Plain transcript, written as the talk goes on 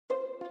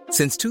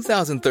Since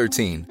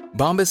 2013,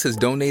 Bombas has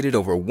donated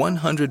over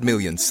 100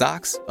 million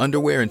socks,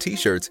 underwear, and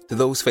T-shirts to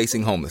those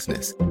facing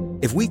homelessness.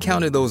 If we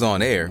counted those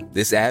on air,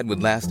 this ad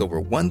would last over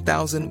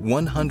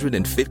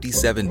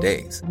 1,157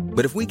 days.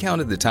 But if we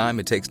counted the time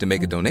it takes to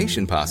make a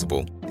donation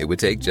possible, it would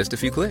take just a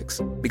few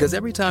clicks. Because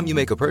every time you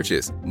make a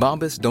purchase,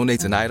 Bombas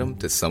donates an item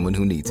to someone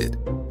who needs it.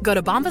 Go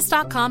to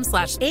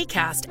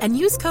bombas.com/ACAST and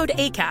use code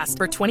ACAST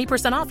for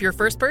 20% off your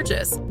first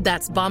purchase.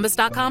 That's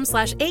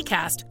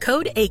bombas.com/ACAST,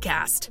 code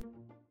ACAST.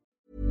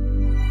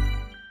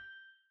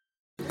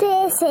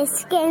 This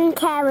is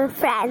Skincare with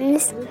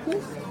Friends.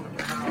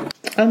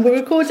 And we're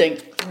recording.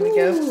 Here we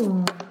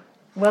go.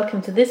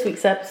 Welcome to this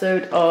week's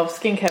episode of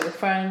Skincare with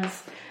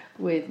Friends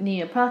with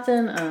Nia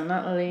Patton and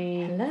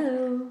Natalie.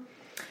 Hello.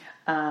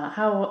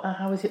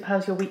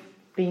 How's your week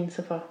been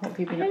so far? What have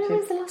you been up to?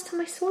 When's the last time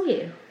I saw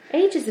you?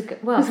 Ages ago.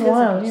 Well, it was a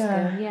while,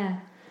 yeah. Yeah.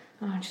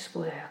 Oh, just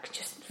work.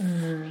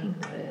 Fucking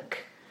work.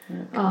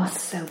 Okay. Oh,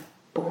 it's so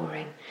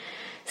boring.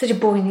 Such a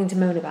boring thing to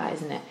moan about,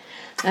 isn't it?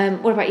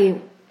 What about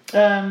you?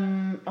 I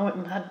went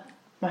and had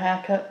my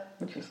hair cut,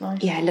 which was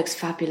nice. Yeah, it looks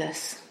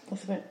fabulous.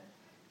 That's a bit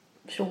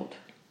short.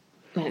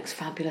 It looks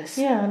fabulous.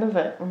 Yeah, I love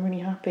it. I'm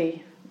really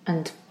happy.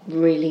 And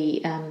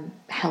really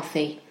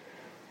healthy.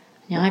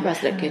 Your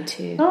eyebrows look good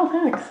too. Oh,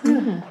 thanks.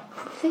 Yeah.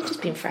 They've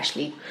just been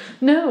freshly...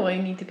 No,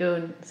 I need to go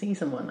and see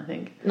someone, I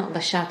think. Not the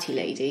shouty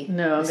lady.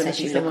 No, I'm going to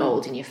see someone. You look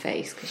old in your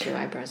face because your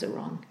eyebrows are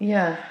wrong.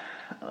 Yeah.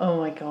 Oh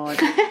my God.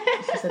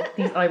 She said,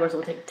 these eyebrows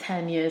will take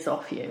 10 years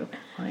off you.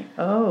 I'm like,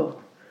 oh,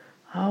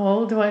 how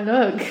old do I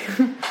look?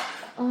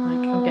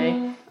 Like,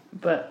 okay.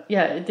 But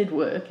yeah, it did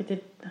work. It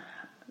did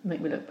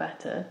make me look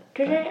better.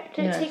 Did it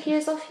take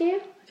years off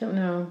you? I don't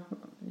know.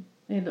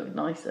 It looked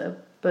nicer,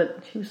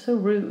 but she was so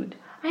rude.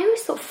 I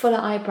always thought fuller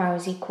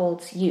eyebrows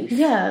equaled youth.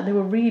 Yeah, they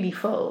were really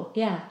full.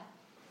 Yeah.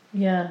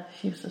 Yeah,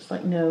 she was just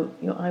like, no,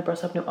 your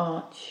eyebrows have no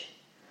arch.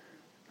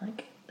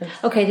 Like,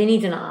 okay, they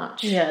need an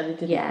arch. Yeah, they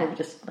didn't. Yeah. They were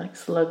just like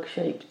slug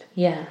shaped.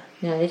 Yeah,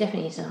 no, they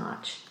definitely need an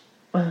arch.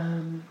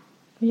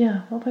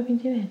 Yeah, what have I been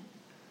doing?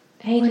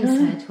 Hayden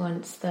said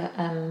once that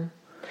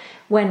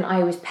when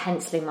I was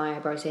penciling my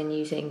eyebrows in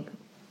using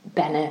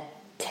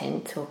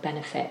Benetint or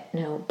Benefit,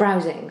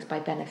 Browsings by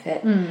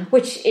Benefit,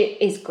 which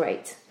it is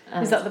great.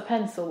 Is that the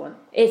pencil one?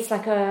 It's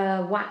like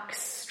a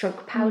wax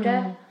stroke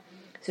powder.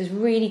 So it's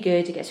really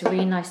good. It gets a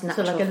really nice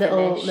natural finish. So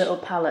like a little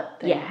palette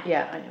thing. Yeah.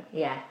 Yeah, I know.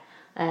 Yeah.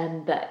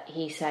 But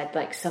he said,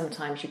 like,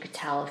 sometimes you could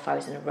tell if I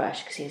was in a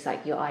rush because he was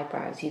like, your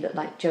eyebrows, you look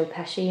like Joe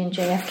Pesci in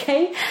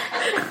JFK.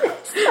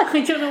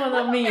 I don't know what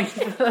that means,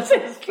 but that's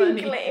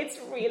funny. Google it, it's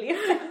really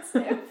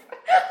offensive.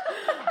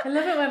 I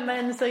love it when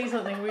men say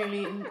something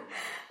really... And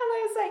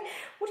I was like,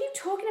 what are you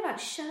talking about?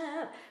 Shut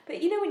up.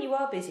 But you know when you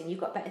are busy and you've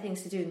got better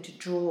things to do than to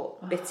draw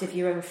bits of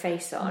your own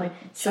face on. My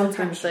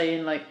children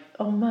saying like,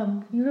 oh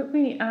Mum, you look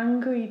really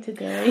angry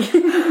today.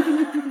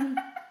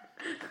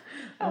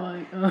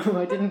 I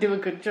didn't do a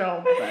good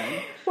job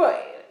then.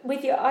 What,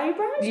 with your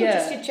eyebrows or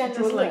just your general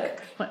just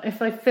look? Like,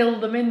 if I fill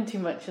them in too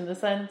much in the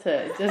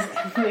centre,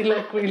 they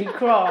look really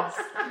cross.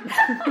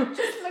 I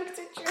just looked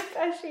at Joe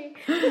Pesci.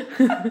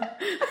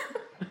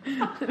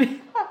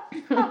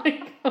 Oh my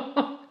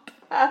God.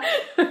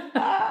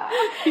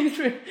 He's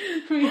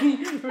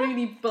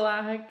really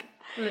black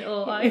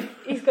little eyebrows.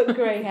 He's got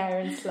grey hair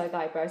and slug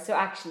eyebrows. So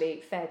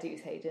actually, fair dues,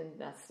 Hayden.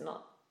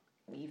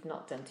 You've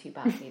not done too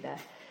badly there.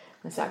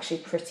 That's actually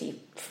pretty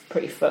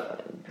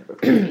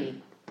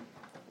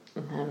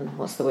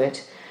what's the word?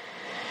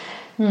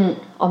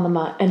 On the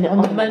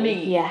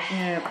money.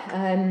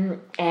 Yeah.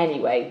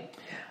 Anyway.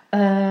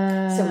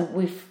 So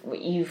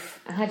you've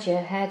had your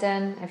hair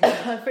done.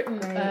 I've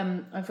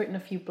written a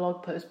few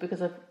blog posts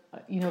because I've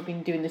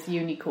been doing this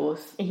uni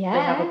course. Yeah.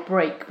 They have a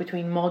break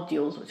between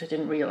modules, which I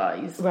didn't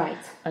realise.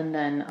 Right. And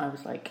then I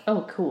was like,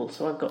 oh, cool.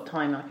 So I've got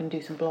time. I can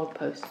do some blog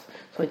posts.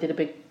 So I did a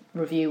big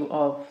review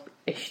of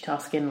Ishtar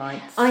Skin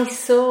Lights. I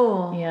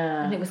saw.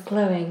 Yeah. And it was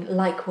glowing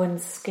like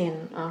one's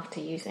skin after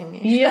using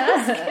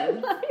Ishtar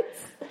Skin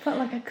Lights. I felt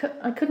like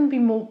I couldn't be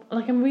more,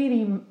 like, I'm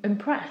really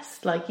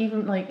impressed. Like,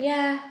 even like...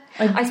 Yeah.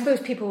 I suppose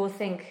people will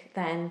think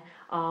then,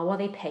 oh, well,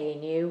 they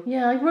paying you.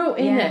 Yeah, I wrote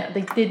in it,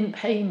 they didn't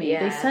pay me.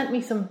 Yeah. They sent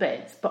me some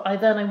bits, but I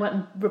went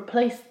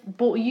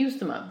and used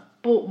them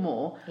up, bought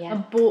more,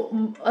 and bought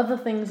other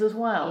things as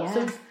well. Yeah.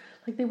 So it's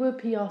like they were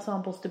PR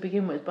samples to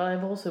begin with, but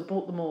I've also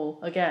bought them all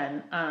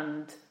again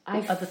and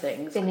other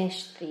things.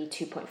 Finished the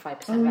 2.5%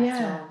 retinol.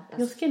 Yeah.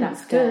 Your skin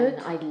is good.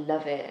 I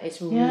love it.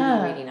 It's really,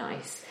 really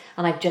nice.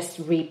 And I've just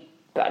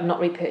not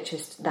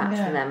repurchased that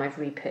from them. I've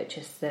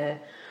repurchased the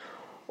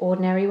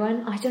ordinary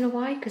one. I don't know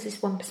why, because it's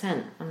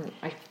 1%. And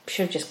I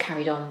should have just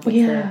carried on with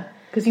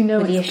because it's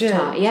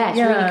Ishtar. Good. Yeah, it's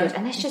really good.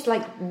 And it's just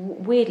like,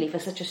 weirdly, for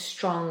such a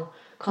strong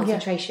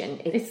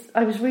concentration.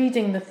 I was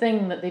reading the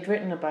thing that they'd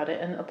written about it,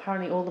 and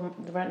apparently all the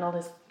retinol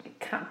is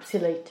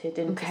encapsulated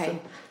into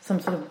some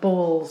sort of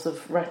balls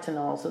of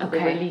retinol so that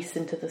they release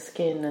into the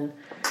skin and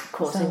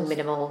causing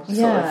minimal sort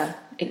of,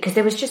 because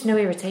there was just no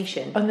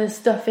irritation. And there's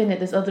stuff in it,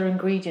 there's other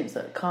ingredients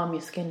that calm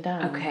your skin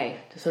down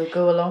to sort of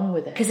go along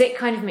with it. Because it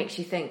kind of makes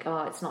you think,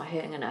 oh, it's not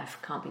hurting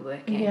enough, can't be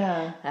working.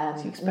 Yeah.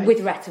 With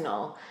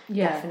retinol,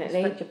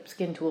 definitely. You expect your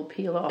skin to all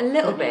peel off. A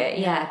little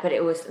bit, but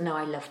it was,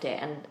 I loved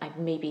it, and I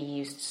maybe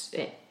used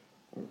it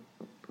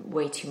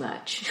way too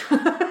much.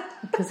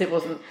 Because it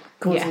wasn't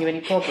causing you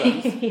any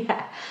problems. The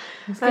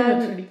skin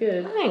looks really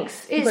good.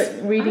 Thanks. It's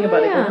like reading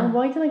about it going,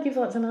 why did I give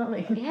that to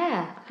Natalie?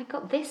 Yeah, I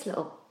got this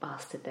little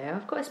bastard there.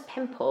 I've got this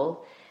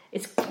pimple.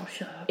 It's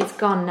shut up. It's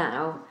gone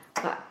now,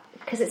 but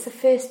because it's the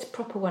first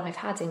proper one I've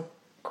had in,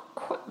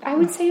 I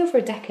would say, over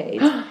a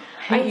decade. I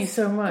hate you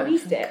so much.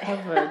 Squeezed it.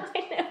 Covered. I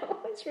know,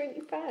 it's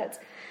really bad.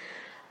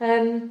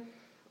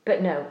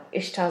 But no,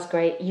 Ishtar's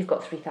great. You've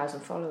got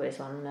 3,000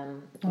 followers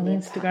on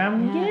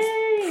Instagram. Yeah,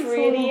 Yay!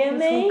 Pretty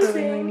amazing. It's all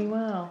going really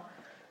well.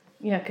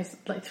 Yeah, because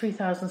like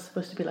 3,000 is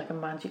supposed to be like a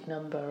magic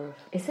number of.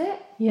 Is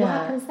it? Yeah. What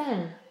happens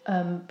then?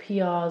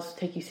 PRs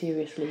take you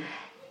seriously.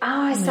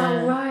 Oh, is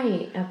that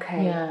right?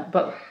 Okay. Yeah,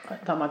 but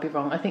that might be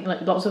wrong. I think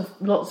like lots of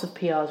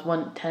PRs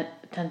want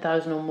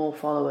 10,000 or more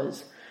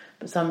followers,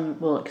 but some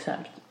will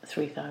accept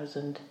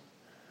 3,000.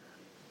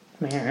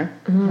 Yeah.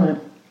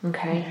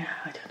 Okay. Yeah,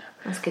 I don't know.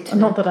 That's good to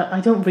know. Not that I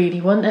don't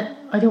really want it.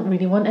 I don't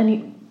really want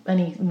any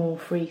more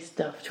free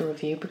stuff to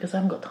review because I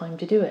haven't got time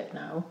to do it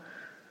now.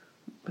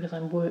 Because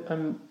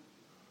I'm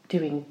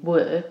doing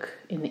work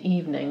in the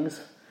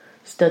evenings,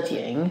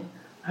 studying.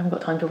 I haven't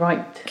got time to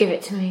write. Give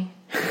it to me.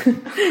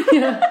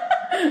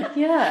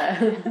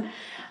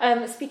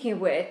 Yeah. Speaking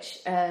of which,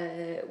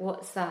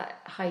 what's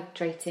that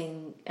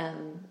hydrating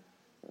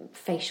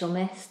facial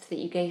mist that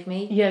you gave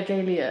me? Yeah,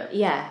 Galia.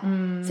 Yeah.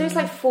 So it's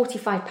like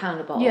 £45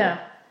 a bottle. Yeah.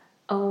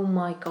 Oh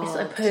my god. It's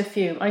a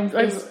perfume.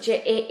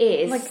 It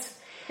is. Like,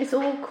 it's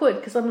awkward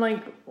because I'm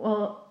like,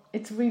 well,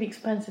 it's really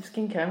expensive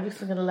skincare. I'm just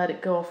going to let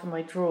it go off in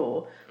my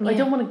drawer. I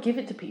don't want to give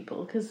it to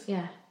people because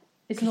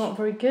it's not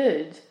very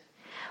good.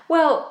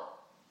 Well,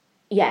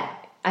 yeah.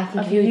 I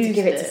think if you were to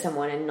give it to it.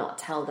 someone and not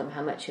tell them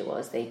how much it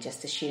was, they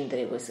just assumed that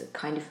it was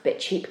kind of a bit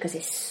cheap because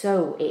it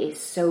is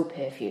so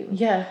perfumed.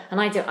 Yeah. And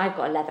I've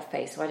got a leather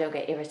face, so I don't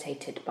get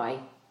irritated by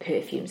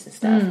perfumes and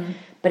stuff.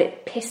 But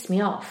it pissed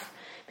me off.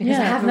 Because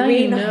I have a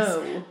really nice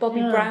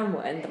Bobbi Brown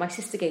one that my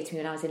sister gave to me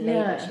when I was in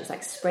labour. She was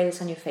like, spray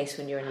this on your face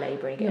when you're in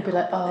labour. And you'll be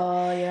like,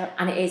 oh, yeah.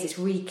 And it's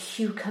really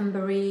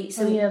cucumbery.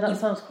 So that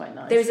sounds quite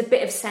nice. There is a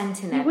bit of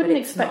scent in there. You wouldn't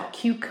expect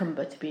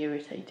cucumber to be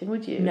irritating,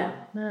 would you?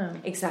 No.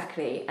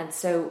 Exactly. And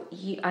so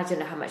I don't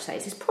know how much that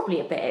is. It's probably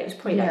a bit. It was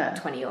probably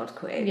like 20 odd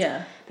quid.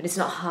 Yeah. But it's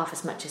not half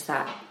as much as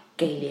that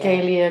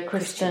Galia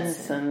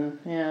Christensen.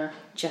 Yeah.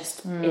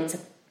 Just,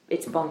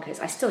 it's bonkers.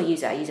 I still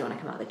use it. I use it when I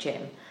come out of the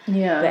gym.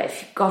 Yeah. But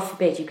if, God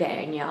forbid, you get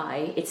it in your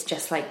eye, it's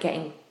just like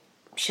getting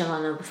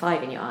Chanel No.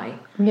 5 in your eye.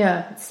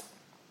 Yeah.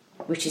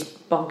 Which is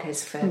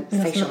bonkers for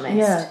facial mist.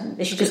 Yeah.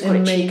 They should just call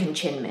it cheek and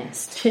chin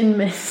mist. Chin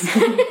mist.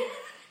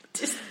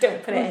 Just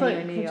don't put it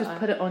anywhere near your just eye.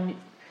 put it on,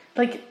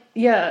 like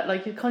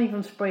you can't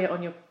even spray it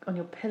on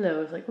your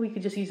pillow. It's like, you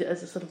could just use it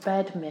as a sort of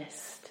bed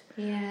mist.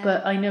 Yeah.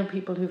 But I know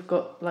people who've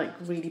got like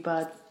really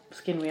bad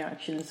skin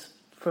reactions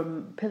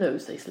from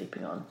pillows they're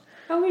sleeping on.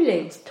 Oh,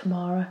 really? It's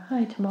Tamara.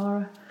 Hi,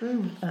 Tamara.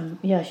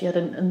 She had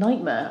a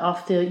nightmare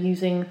after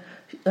using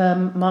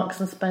Marks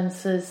and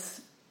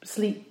Spencer's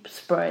sleep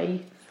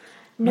spray.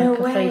 No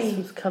her way. face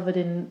was covered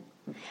in.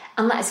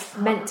 And that is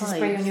meant to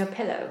spray on your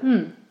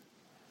pillow?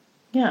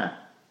 Yeah.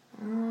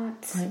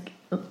 What?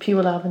 Like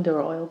pure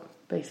lavender oil,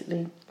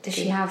 basically. Does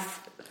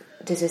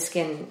her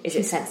skin, is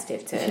it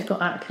sensitive to... She's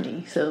got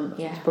acne, so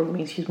that probably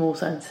means she's more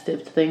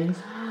sensitive to things.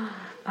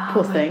 Oh,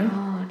 Poor thing.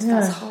 God,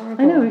 that's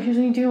horrible. I know, she was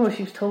only doing what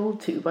she was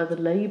told to by the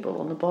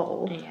label on the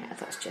bottle. Yeah,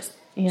 that's just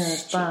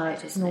it's stupid,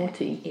 bad, isn't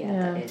naughty. It?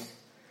 Yeah, that is.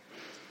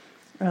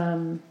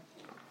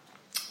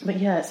 But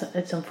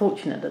it's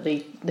unfortunate that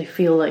they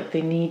feel like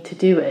they need to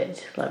do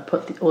it, like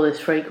put all this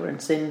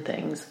fragrance in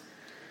things.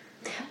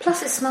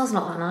 Plus, it smells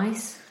not that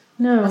nice.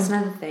 No, that's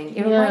another thing.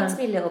 It reminds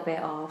me a little bit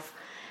of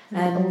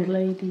old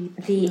lady.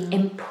 The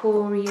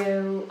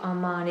Emporio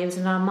Armani. It was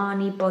an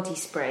Armani body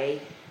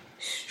spray,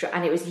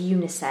 and it was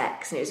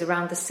unisex, and it was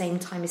around the same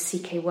time as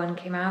CK1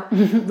 came out.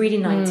 Really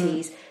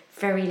 90s,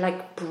 very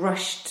like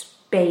brushed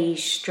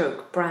beige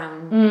stroke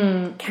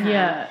brown can.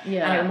 Yeah.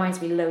 And it reminds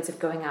me loads of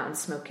going out and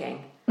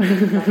smoking.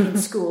 Like in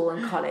school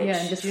and college. Yeah,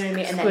 and just you know what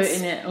I mean?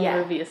 squirting it all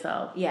over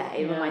yourself. Yeah,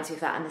 it reminds me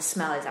of that, and the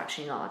smell is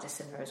actually not that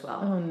dissimilar as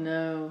well. Oh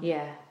no.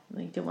 Yeah.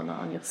 You don't want that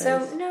on your face.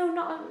 So no,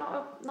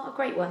 not a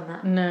great one.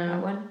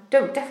 That one.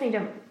 Definitely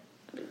don't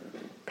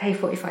pay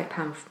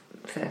 £45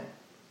 for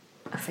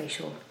a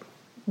facial.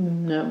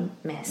 No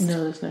mist.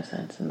 No, there's no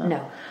sense in that.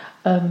 No.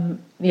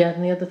 And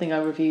the other thing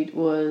I reviewed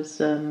was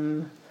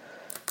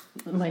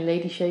my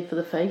lady shave for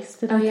the face.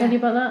 Did I tell you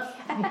about that?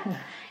 Yeah.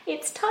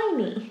 It's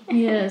tiny.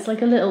 Yeah, it's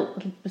like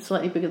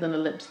slightly bigger than a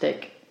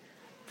lipstick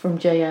from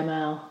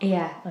JML.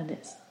 Yeah. And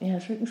it's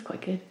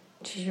quite good.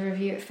 Did you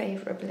review it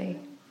favourably?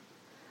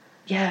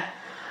 Yeah.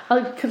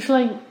 Shall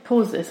I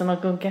pause this and I'll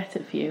go and get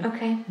it for you?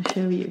 Okay. And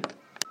show you.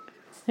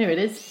 Here it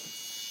is.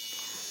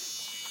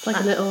 It's like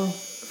a little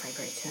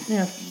vibrator.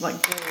 Yeah, like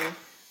ball,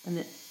 and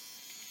it.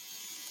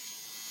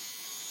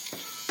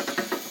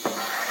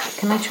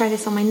 Can I try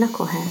this on my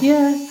knuckle hair?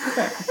 Yeah.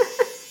 Okay.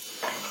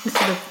 It's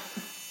sort of.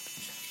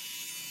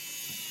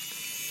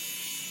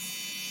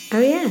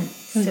 Oh yeah.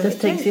 And it just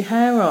takes your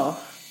hair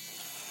off.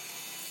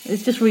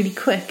 It's just really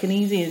quick and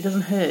easy. It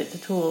doesn't hurt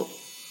at all.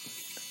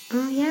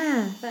 Oh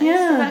yeah,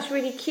 that's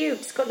really cute.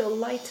 It's got a little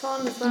light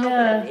on as well.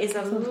 Yeah, but it is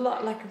a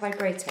lot like a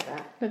vibrator.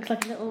 That looks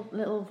like a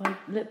little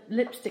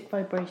lipstick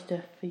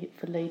vibrator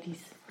for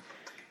ladies'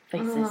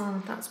 faces.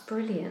 Oh, that's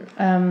brilliant.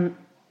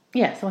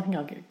 Yeah, so I think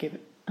I'll give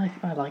it.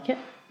 I like it.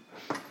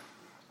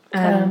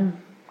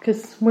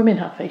 Because women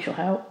have facial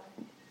hair,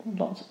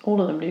 all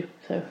of them do.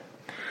 So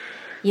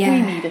we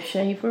need a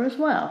shaver as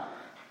well.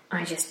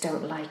 I just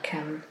don't like.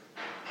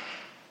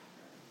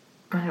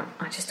 I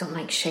just don't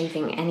like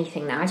shaving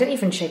anything now. I don't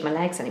even shave my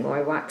legs anymore.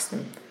 I wax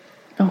them.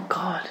 Oh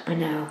God! I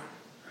know.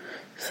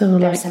 So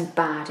there's some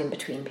bad in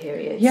between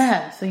periods.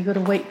 Yeah, so you got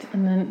to wait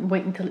and then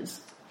wait until it's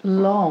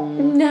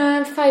long.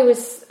 No, if I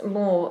was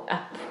more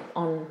up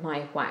on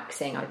my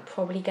waxing, I'd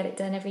probably get it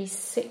done every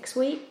 6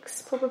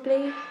 weeks.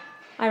 Probably,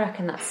 I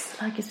reckon that's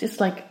it's just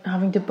like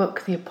having to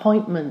book the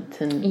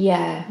appointment and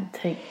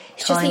take.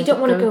 It's just that you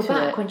don't want to go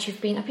back once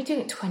you've been. I've been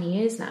doing it 20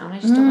 years now, and I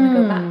just don't want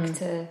to go back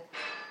to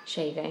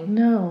shaving.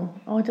 No,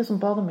 it doesn't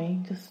bother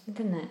me. Just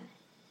didn't it?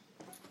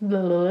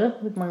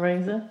 With my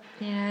razor.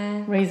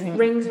 Yeah. Raising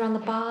rings around the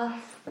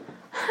bath.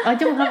 I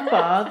don't have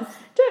baths.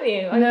 Don't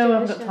you? No, I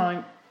haven't got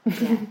time.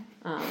 Yeah.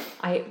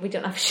 We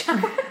don't have a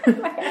shower.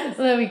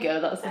 There we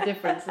go. That's the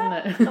difference, isn't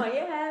it? Not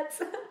yet.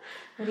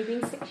 Only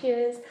been 6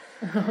 years.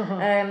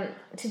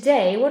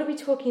 Today, what are we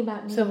talking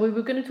about? So we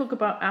were going to talk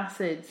about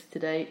acids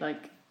today,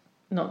 like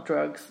not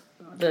drugs,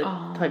 the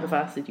type of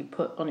acid you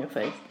put on your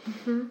face.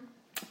 Mm-hmm.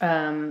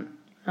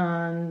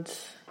 And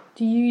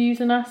do you use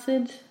an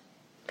acid?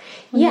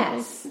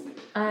 Yes.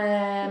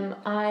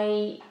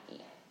 I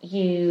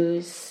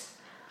use.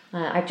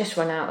 I've just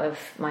run out of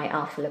my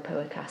alpha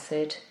lipoic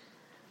acid.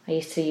 I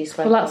used to use.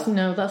 Well, that's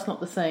not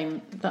the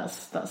same.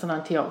 That's an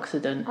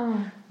antioxidant.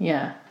 Oh.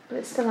 Yeah. But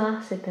it's still an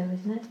acid, though,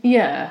 isn't it?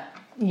 Yeah.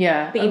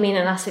 Yeah. But you mean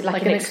an acid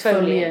like an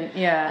exfoliant?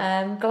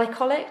 Yeah.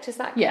 Glycolic, does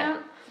that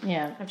count?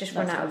 Yeah. I've just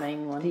run out the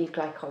main one. The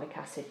glycolic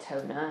acid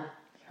toner.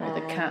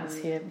 The cat's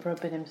here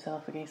rubbing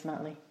himself against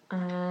Natalie.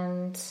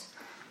 And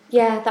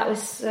that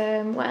was.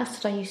 What else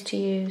did I used to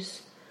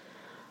use?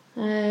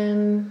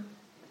 No,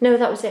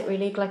 that was it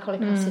really.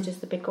 Glycolic acid is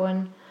the big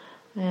one.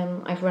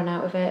 I've run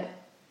out of it,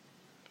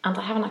 and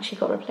I haven't actually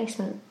got a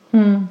replacement.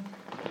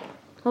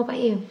 What about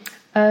you?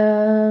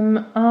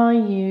 I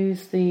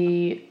use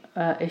the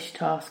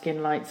Ishtar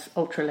Skin Lights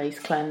Ultra Lace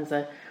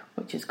Cleanser,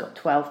 which has got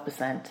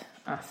 12%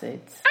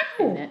 acids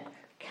in it.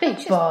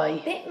 Big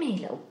boy. Bit me,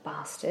 little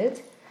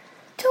bastard.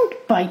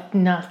 Don't bite,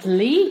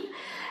 Natalie.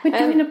 We're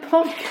doing a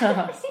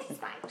podcast.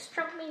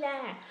 Struck me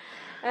there.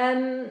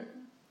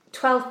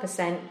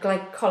 12%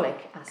 glycolic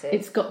acid.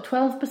 It's got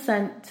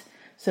 12%,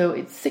 so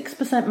it's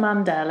 6%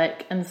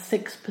 mandelic and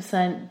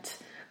 6%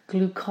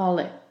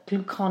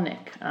 gluconic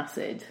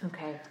acid.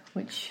 Okay.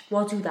 Which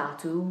what do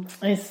that do?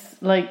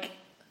 It's like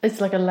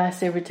a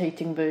less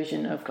irritating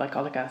version of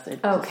glycolic acid.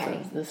 Okay.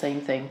 It's the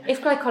same thing.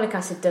 If glycolic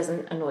acid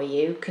doesn't annoy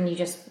you, can you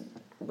just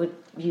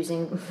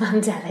using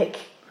mandelic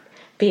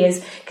be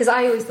as? Because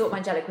I always thought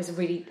mandelic was a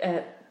really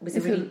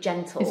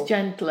gentle. It's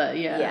gentler,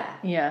 yeah.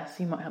 Yeah,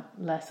 so you might have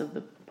less of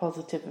the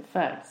positive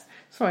effects.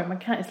 Sorry, my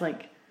cat is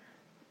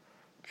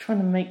trying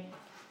to make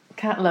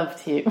cat love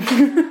to you.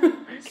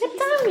 Get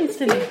down, you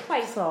silly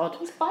sod.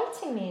 He's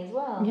biting me as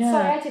well. Yeah.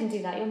 Sorry, I didn't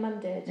do that. Your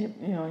mum did. He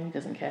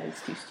doesn't care. He's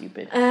too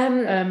stupid.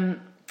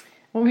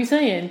 What were you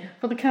saying?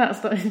 For the cats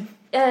that...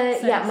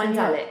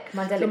 mandelic.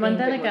 So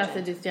mandelic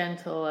acid is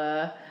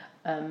gentler,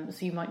 so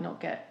you might not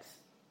get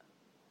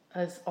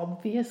as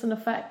obvious an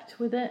effect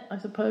with it, I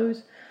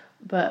suppose,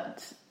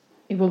 but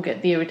you will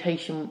get the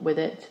irritation with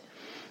it.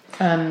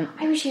 I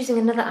was using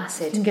another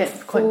acid. You can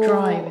get quite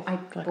dry with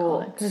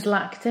glycolic. There's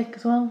lactic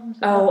as well.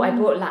 I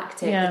bought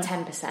lactic, the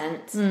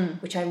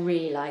 10%, which I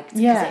really liked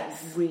because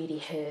it really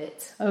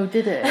hurt. Oh,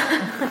 did it?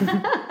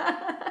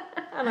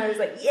 And I was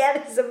like, yeah,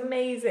 this is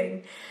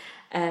amazing.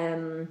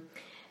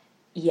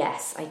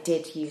 Yes, I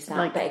did use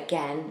that, but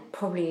again,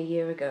 probably a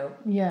year ago.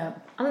 Yeah.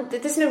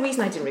 There's no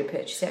reason I didn't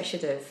repurchase it. I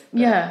should have.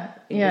 Yeah,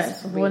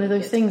 it's really one of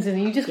those things,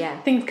 and you just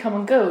things come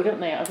and go, don't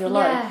they, out of your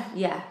life?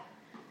 Yeah.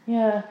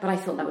 But I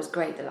thought that was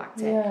great, the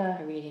lactic. Yeah.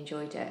 I really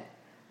enjoyed it.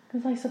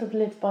 Because I sort of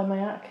live by my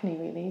acne,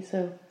 really.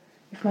 So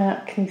if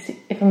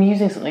I'm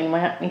using something and my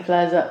acne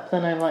flares up,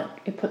 then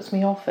it puts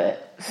me off it.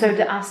 So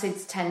the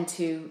acids tend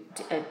to,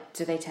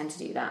 do they tend to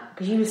do that?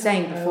 Because you were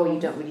saying before you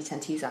don't really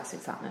tend to use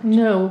acids that much.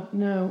 No.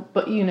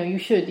 But, you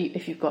should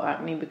if you've got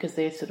acne because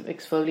they sort of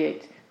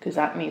exfoliate. Because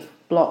acne is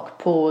blocked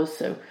pores,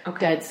 so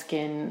dead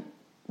skin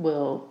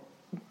will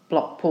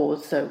block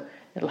pores. So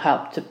it'll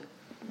help to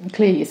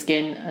clear your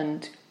skin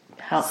and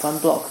help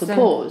unblock the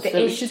pores. The so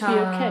it should be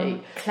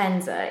okay.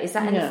 Cleanser, is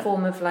that in the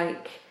form of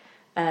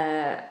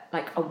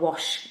like a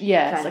wash.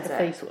 Yeah, cleanser. it's like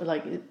a face,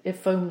 like it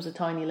foams a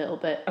tiny little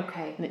bit.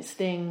 Okay. And it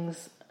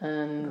stings,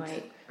 and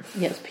Right.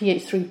 yeah, it's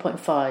pH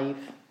 3.5.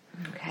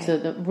 Okay. So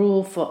the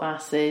rule for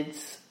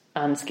acids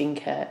and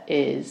skincare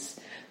is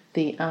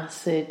the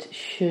acid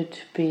should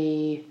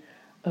be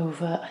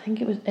over, I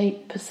think it was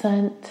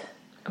 8%,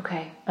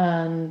 Okay.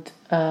 and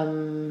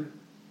or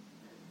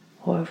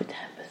over 10%.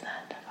 I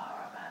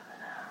can't remember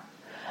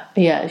now.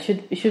 But yeah,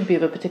 it should be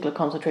of a particular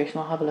concentration.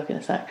 I'll have a look in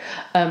a sec.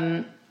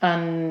 And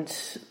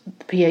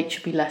the pH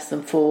should be less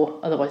than 4,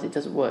 otherwise it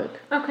doesn't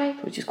work. Okay.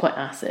 Which is quite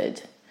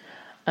acid.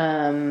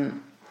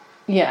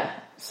 Yeah,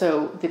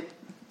 so the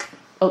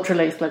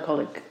ultralase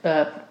glycolic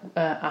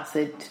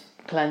acid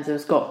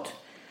cleanser's got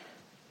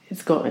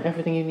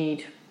everything you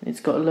need. It's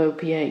got a low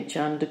pH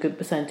and a good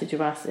percentage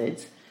of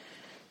acids.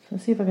 So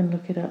let's see if I can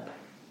look it up.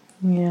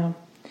 Yeah.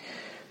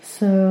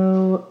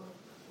 So,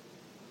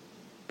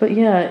 but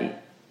yeah,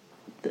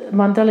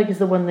 Mandelic is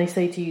the one they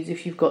say to use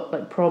if you've got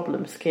like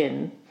problem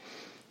skin,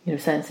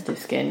 sensitive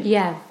skin.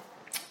 Yeah.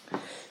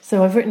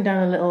 So I've written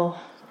down a little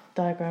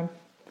diagram.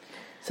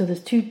 So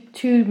there's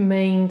two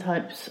main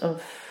types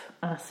of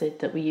acid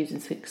that we use in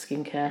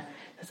skincare.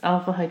 There's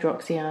alpha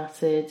hydroxy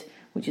acid,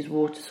 which is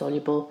water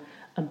soluble,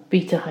 and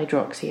beta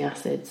hydroxy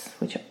acids,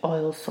 which are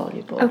oil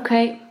soluble.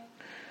 Okay.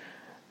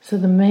 So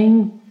the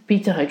main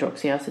beta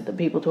hydroxy acid that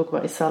people talk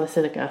about is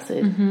salicylic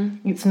acid.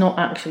 Mm-hmm. It's not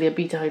actually a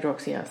beta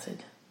hydroxy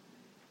acid.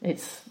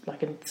 It's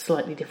like a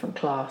slightly different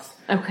class.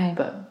 Okay.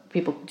 But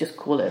people just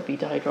call it a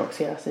beta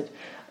hydroxy acid.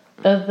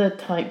 Other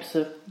types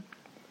of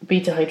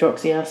beta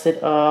hydroxy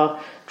acid are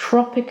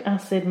tropic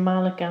acid,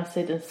 malic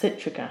acid, and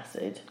citric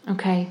acid.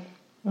 Okay.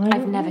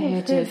 I've never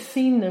heard of.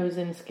 Seen those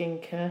in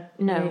skincare.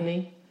 No.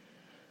 Really.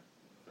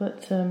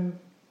 But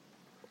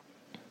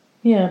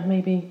yeah,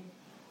 maybe.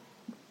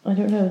 I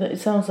don't know. That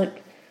it sounds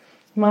like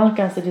malic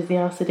acid is the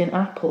acid in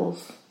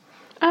apples.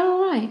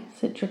 Oh right.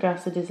 Citric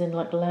acid is in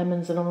like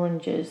lemons and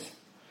oranges.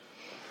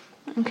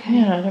 Okay.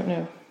 Yeah, I don't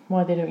know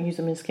why they don't use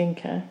them in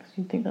skincare, because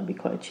you'd think that'd be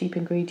quite a cheap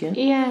ingredient.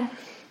 Yeah.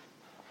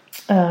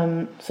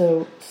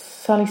 So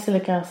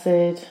salicylic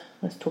acid,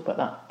 let's talk about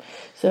that.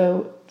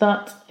 So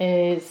that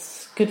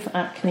is good for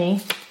acne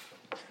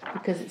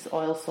because it's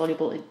oil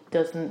soluble.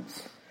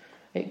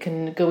 It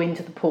can go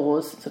into the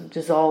pores, it sort of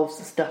dissolves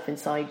the stuff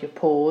inside your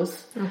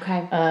pores.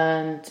 Okay.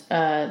 And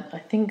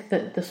I think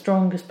that the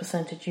strongest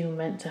percentage you're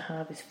meant to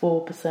have is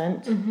 4%.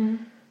 Mm-hmm.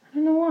 I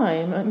don't know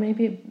why.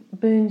 Maybe it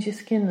burns your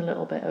skin a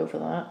little bit over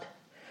that.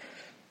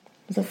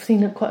 Because I've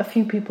seen quite a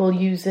few people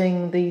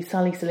using the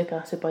salicylic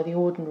acid by The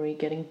Ordinary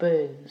getting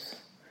burns.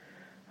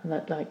 And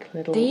that like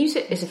little... They use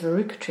it as a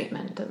verruca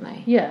treatment, don't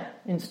they? Yeah,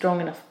 in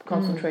strong enough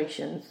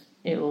concentrations,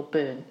 it will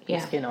burn your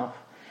skin off.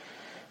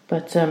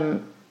 But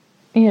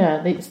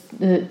yeah,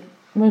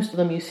 most of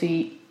them you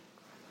see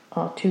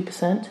are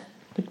 2%.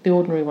 The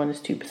Ordinary one is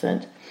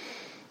 2%.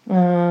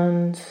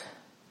 And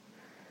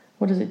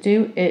what does it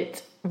do?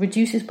 It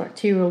reduces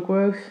bacterial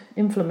growth,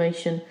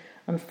 inflammation,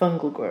 and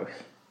fungal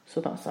growth.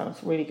 So that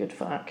sounds really good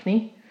for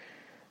acne.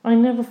 I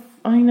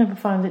never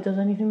found it does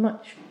anything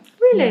much.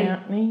 Really? For my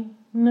acne.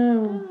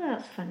 No. Oh,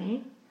 that's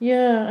funny.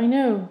 Yeah, I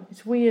know.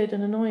 It's weird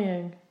and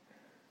annoying.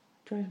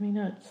 It drives me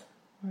nuts.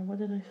 Right, what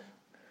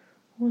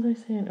was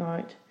I saying? All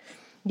right.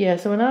 Yeah,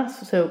 so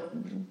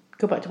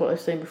go back to what I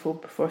was saying before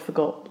I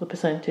forgot the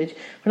percentage.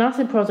 For an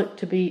acid product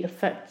to be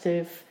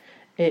effective,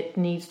 it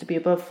needs to be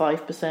above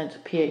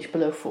 5%, pH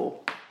below 4.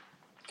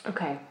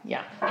 Okay.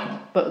 Yeah.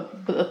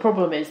 But the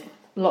problem is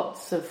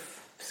lots of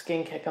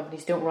skincare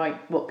companies don't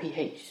write what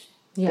pH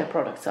their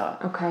products are.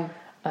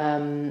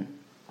 Okay.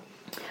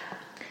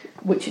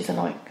 Which is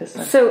annoying.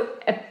 So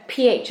a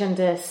pH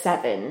under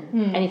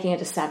 7, anything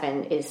under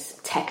 7 is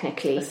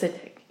technically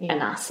acidic,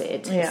 an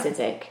acid,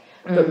 acidic.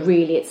 Mm. But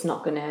really it's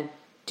not going to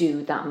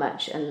do that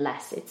much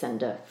unless it's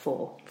under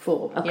 4.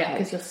 4. Okay. Yeah,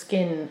 because your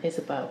skin is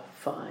about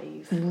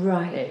 5.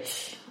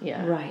 Right.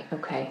 Yeah. Right,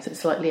 okay. So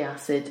it's slightly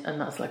acid, and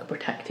that's like a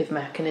protective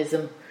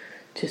mechanism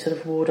to sort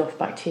of ward off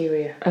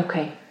bacteria.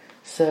 Okay.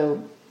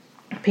 So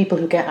people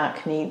who get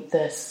acne,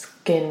 their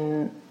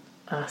skin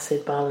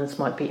acid balance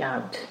might be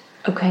out.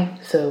 Okay.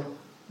 So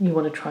you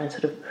want to try and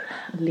sort of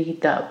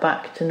lead that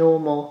back to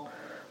normal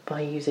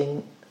by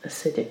using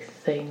acidic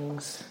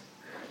things,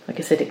 like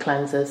acidic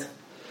cleansers.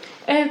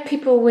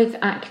 People with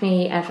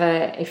acne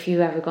if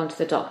you ever gone to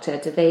the doctor,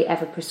 do they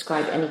ever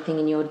prescribe anything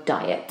in your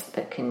diet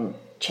that can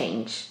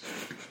change?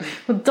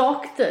 The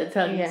doctor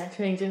tell you to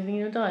change anything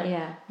in your diet?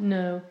 Yeah.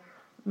 No,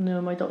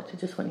 my doctor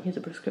just went, here's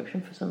a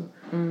prescription for some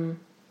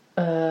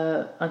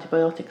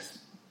antibiotics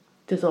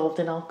dissolved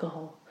in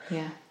alcohol.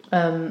 Yeah.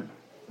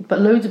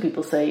 But loads of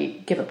people say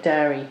give up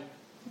dairy.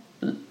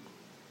 A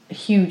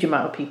huge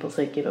amount of people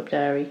say give up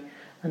dairy,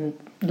 and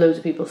loads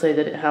of people say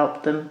that it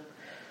helped them.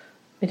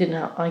 It didn't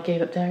help. I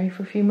gave up dairy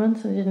for a few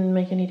months and it didn't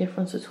make any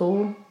difference at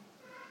all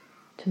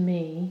to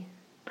me.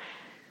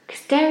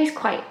 Because dairy's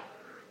quite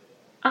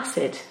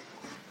acid.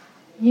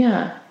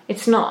 Yeah.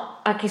 It's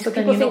not... Okay, so but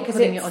then people you're think not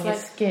putting it on your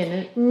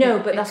skin.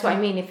 But that's what I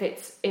mean.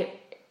 If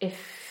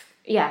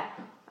yeah.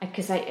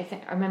 Because I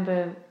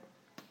remember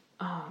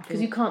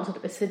Because you can't sort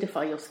of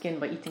acidify your skin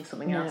by eating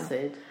something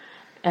acid.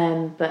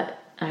 But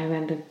I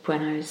remember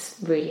when I was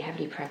really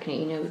heavily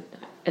pregnant,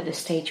 at the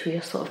stage where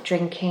you're sort of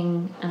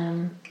drinking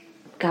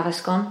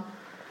Gaviscon.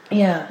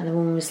 Yeah. And the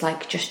woman was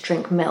like, just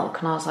drink milk.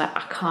 And I was like,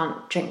 I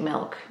can't drink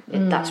milk.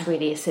 That's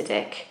really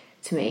acidic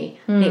to me.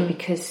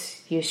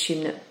 Because you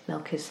assume that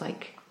milk is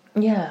like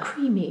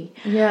creamy.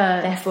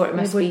 Yeah. Therefore it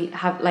must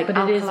have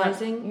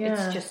alkalizing.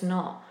 It's It's just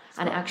not.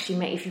 And it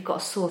actually if you've got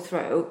a sore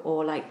throat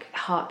or like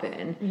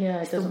heartburn,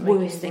 it's the doesn't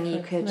worst thing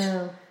you could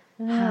have.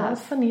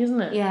 That's funny, isn't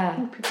it? Yeah. I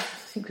think people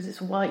think because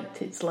it's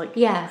white, it's like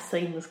the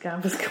same as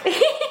Gaviscon.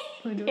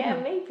 Yeah,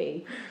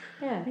 maybe.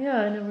 Yeah.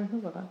 Yeah, I never thought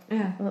about that.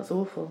 Yeah. Well, that's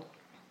awful.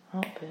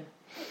 Heartburn.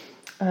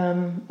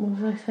 What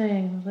was I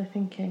saying? What was I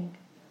thinking?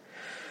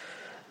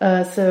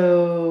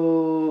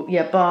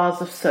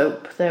 Bars of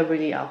soap, they're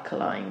really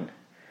alkaline.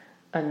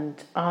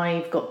 And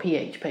I've got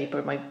pH paper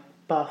in my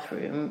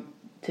bathroom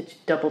to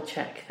double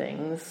check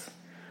things.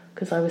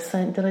 Because I was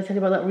saying, did I tell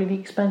you about that really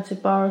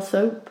expensive bar of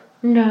soap?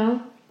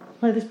 No.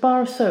 Like this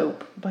bar of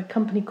soap by a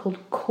company called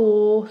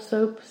Core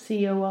Soap,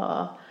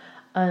 C-O-R.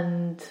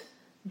 And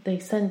they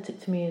sent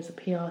it to me as a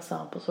PR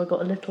sample. So I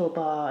got a little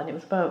bar and it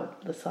was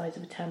about the size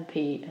of a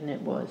 10p and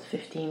it was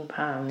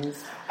 £15.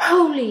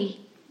 Holy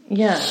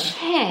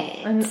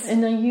shit.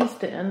 And I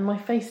used it and my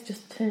face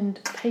just turned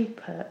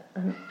paper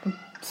and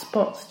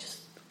spots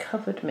just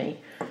covered me.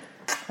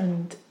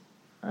 And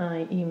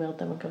I emailed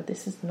them and go,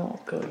 this is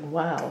not going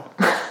well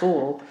at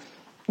all.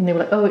 And they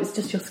were like, it's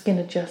just your skin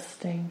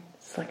adjusting.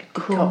 It's like a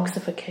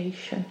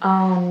detoxification.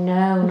 Oh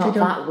no, not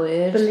that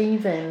word.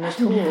 Believe in at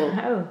all.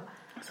 No.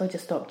 So I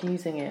just stopped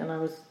using it and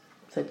I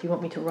said, do you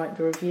want me to write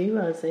the review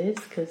as is?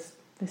 Because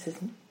this is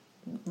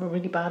a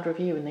really bad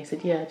review. And they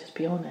said, yeah, just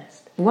be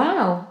honest.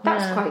 Wow,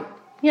 that's quite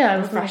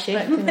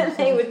refreshing.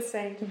 They would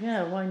say.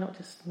 Yeah, why not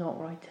just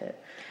not write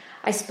it?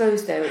 I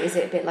suppose, though, is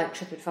it a bit like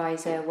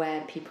TripAdvisor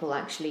where people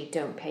actually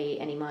don't pay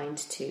any mind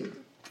to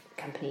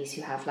companies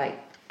who have like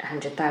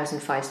 100,000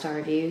 5-star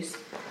reviews?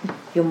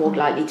 You're more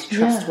likely to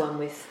trust one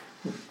with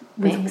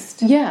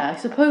mixed. Yeah, I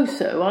suppose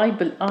so. I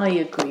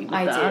agree with that.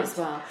 I do as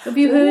well. Have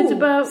you heard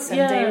about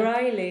Sunday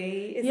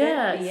Riley? Is it?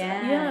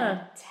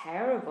 Yeah.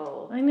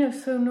 Terrible. I know,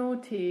 so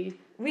naughty.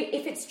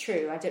 If it's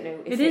true, I don't know.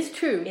 If it is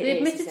true. They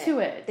admitted to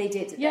it. They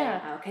did.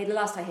 Yeah. Okay. The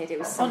last I heard, it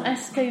was on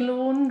Estée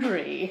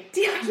Laundry.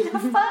 Do I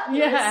love that?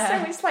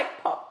 Yeah. So it's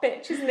like pop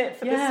bitch, isn't it,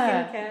 for the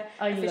skincare?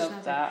 I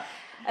love that.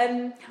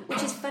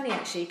 Which is funny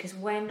actually, because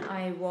when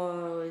I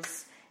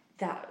was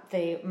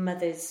the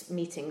mothers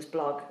meetings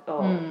blog,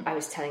 I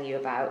was telling you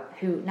about,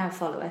 who now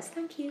follow us.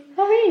 Thank you.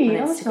 Oh really?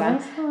 On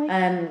Instagram.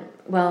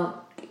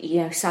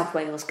 Hi. South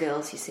Wales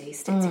girls, you see,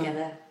 stick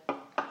together.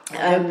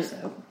 I hope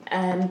so.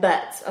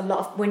 But a lot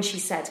of when she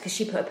said, because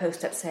she put a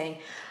post up saying,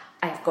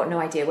 I've got no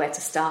idea where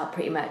to start.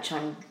 Pretty much,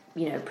 I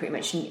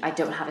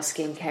don't have a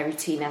skincare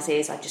routine as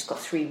is. I've just got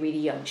 3 really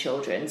young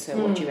children. So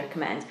what do you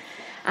recommend?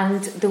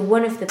 And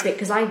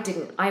because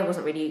I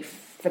wasn't really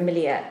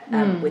familiar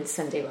with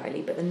Sunday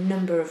Riley, but the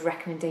number of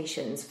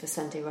recommendations for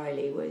Sunday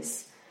Riley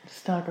was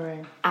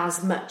staggering.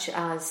 As much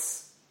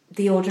as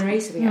The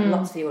Ordinary, so we have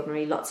lots of The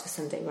Ordinary, lots for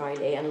Sunday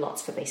Riley, and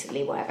lots for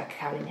basically whatever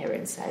Carolyn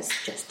Hirons says,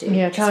 just do.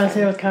 Yeah, Carolyn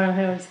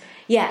Hirons.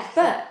 Yeah,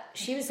 but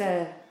she was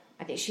I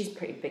think she's a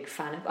pretty big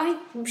fan of,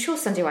 I'm sure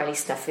Sunday Riley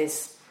stuff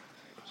is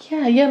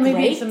maybe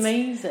great, it's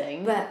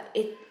amazing. But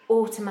it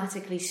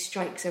automatically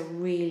strikes a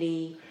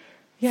really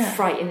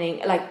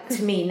frightening, like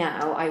to me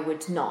now, I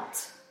would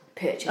not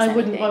purchase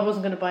anything. I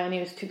wasn't going to buy any,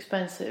 it was too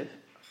expensive.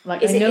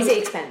 Like, is it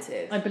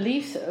expensive? I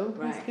believe so.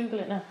 Right. Let's Google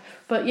it now.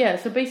 But yeah,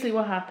 so basically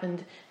what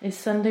happened is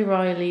Sunday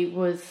Riley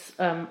was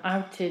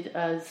outed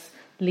as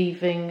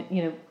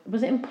leaving,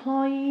 was it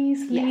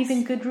employees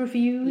leaving good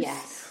reviews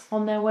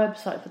on their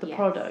website for the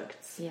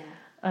products? Yeah.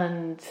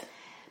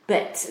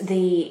 But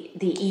the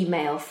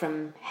email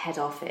from head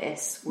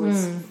office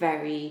was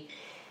very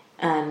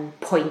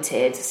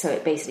pointed, so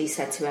it basically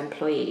said to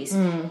employees,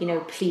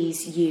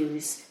 please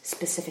use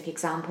specific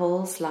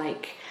examples,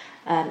 like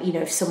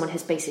if someone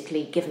has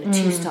basically given a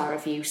 2-star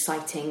review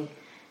citing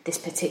this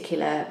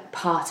particular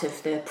part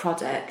of the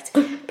product,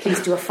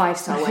 please do a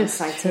 5-star one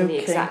citing the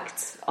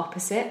exact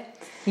opposite.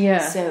 Yeah.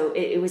 So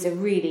it was a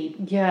really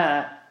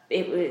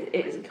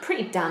it was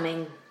pretty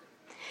damning.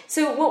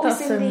 So what was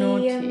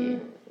naughty.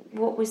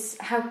 What was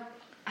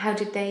how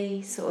did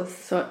they sort of?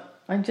 So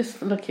I'm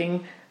just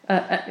looking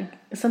at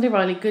Sunday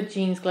Riley Good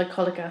Genes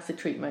glycolic acid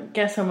treatment.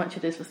 Guess how much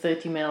it is for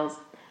 30 mils?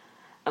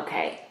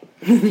 Okay,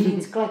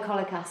 Genes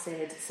glycolic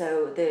acid.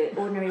 So the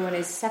ordinary one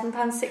is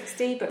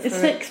 £7.60, but it's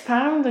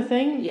 £6, I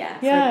think. Yeah,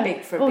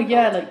 for a big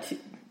like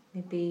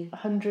maybe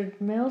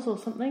 100 mils or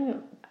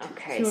something.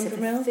 Okay, so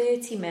for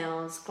 30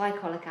 mils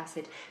glycolic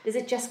acid, does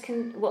it just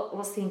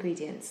what's the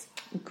ingredients?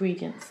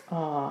 Ingredients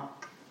are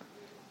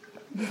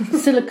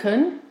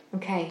silicone.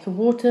 Okay. So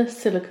water,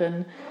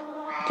 silicone,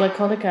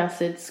 glycolic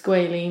acid,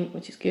 squalene,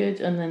 which is good,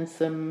 and then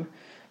some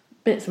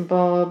bits and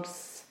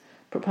bobs,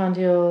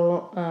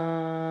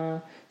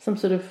 propandiol, some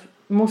sort of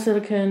more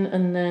silicone,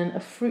 and then a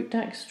fruit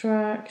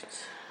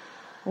extract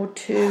or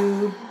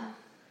 2.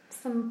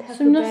 some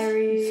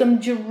pepperberry. Some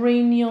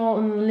geraniol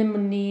and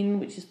limonene,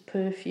 which is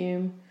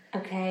perfume.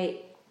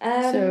 Okay.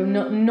 So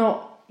not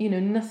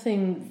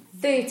nothing.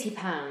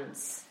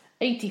 £30.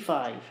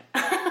 85.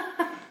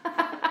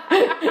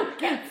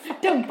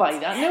 Don't buy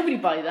that. Nobody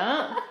buy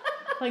that.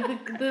 Like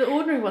the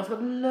ordinary one's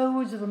got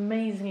loads of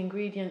amazing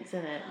ingredients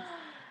in it.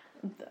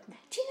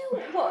 Do you know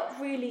what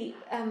really,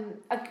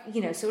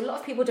 so a lot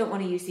of people don't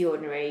want to use The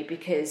Ordinary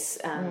because,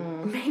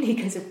 mainly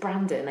because of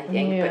Brandon, I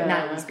think, but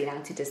now he's been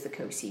outed as the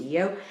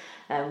co-CEO,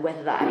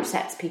 whether that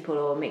upsets people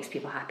or makes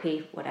people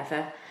happy,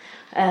 whatever.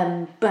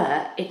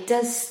 But it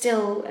does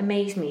still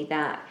amaze me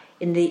that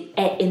in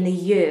the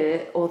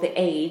year or the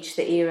age,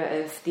 the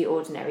era of The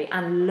Ordinary,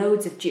 and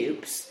loads of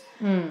dupes,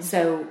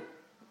 so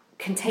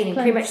containing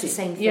pretty much the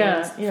same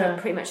things for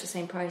pretty much the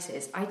same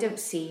prices, I don't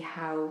see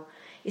how...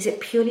 Is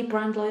it purely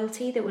brand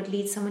loyalty that would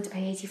lead someone to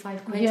pay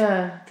 85 quid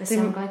for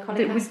some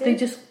glycolic acid? They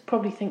just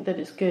probably think that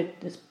it's good.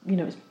 It's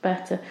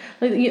better.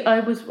 Like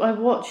I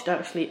watched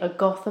actually a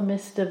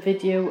Gothamista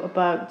video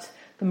about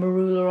the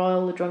marula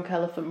oil, the Drunk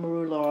Elephant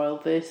marula oil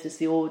versus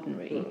The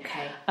Ordinary.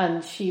 Okay,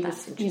 and she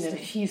was,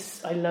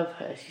 I love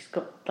her. She's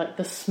got like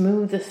the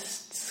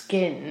smoothest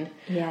skin.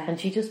 Yeah, and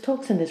she just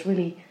talks in this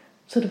really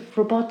sort of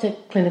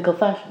robotic clinical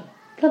fashion.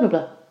 Blah blah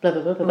blah blah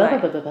blah blah blah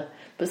blah blah blah.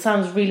 But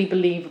sounds really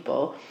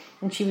believable.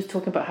 And she was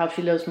talking about how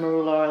she loves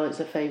marula oil, it's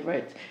her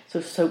favourite.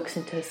 Sort of soaks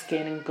into her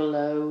skin and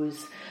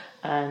glows.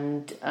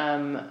 And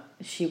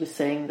she was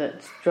saying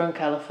that Drunk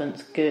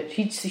Elephant's good.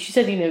 She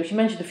said, she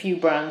mentioned a few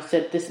brands,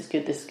 said this is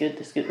good, this is good,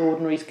 this is good,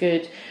 Ordinary's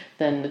good.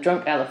 Then the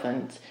Drunk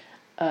Elephant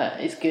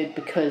is good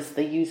because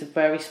they use a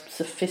very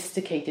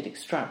sophisticated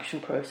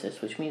extraction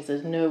process, which means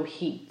there's no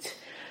heat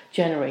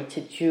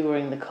generated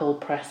during the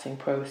cold pressing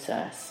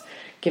process,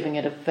 giving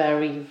it a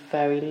very,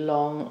 very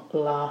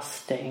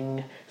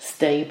long-lasting,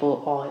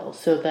 stable oil.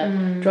 So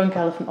that Drunk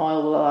Elephant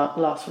oil will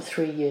last for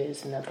 3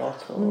 years in their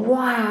bottle.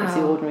 Wow. As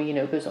The Ordinary,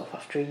 goes off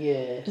after a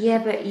year. Yeah,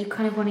 but you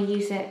kind of want to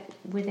use it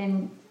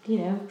within,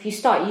 if you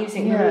start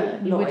using oil,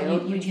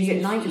 you'd use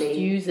it nightly. Just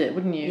use it,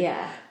 wouldn't you?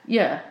 Yeah.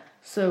 Yeah.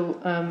 So,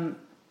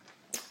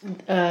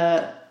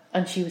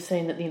 and she was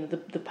saying that,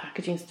 the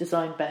packaging's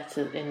designed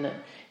better in that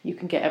you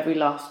can get every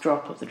last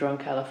drop of the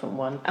Drunk Elephant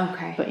one.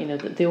 Okay. But,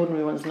 the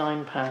Ordinary one's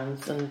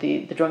 £9 and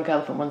the Drunk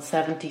Elephant one's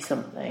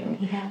 70-something.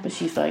 Yeah. But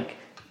she said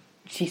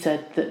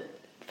that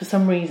for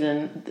some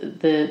reason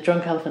the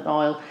Drunk Elephant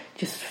oil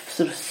just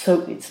sort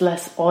of it's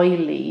less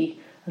oily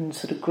and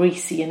sort of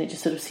greasy, and it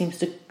just sort of seems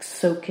to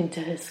soak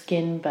into her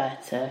skin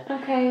better.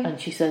 Okay. And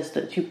she says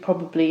that you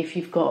probably, if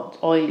you've got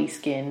oily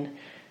skin,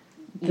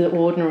 the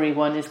Ordinary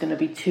one is going to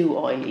be too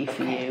oily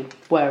for you,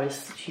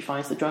 whereas she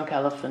finds the Drunk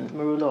Elephant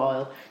marula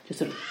oil just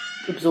sort of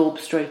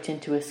absorbs straight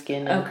into her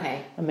skin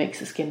and makes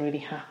the skin really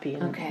happy.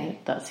 And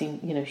that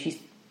seems, she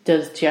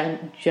does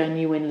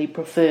genuinely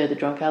prefer the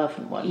Drunk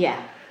Elephant one.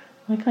 Yeah.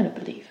 I kind of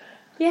believe her.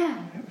 Yeah.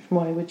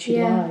 Why would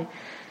she lie?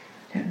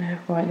 I don't know.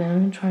 Right then, I'm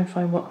going to try and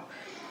find what...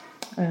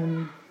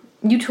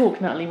 you talk,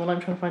 Natalie, while I'm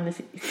trying to find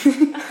this.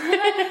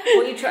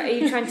 Are you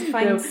trying to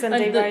find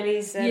Sunday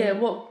Riley's...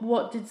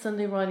 what did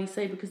Sunday Riley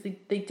say? Because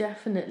they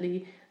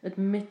definitely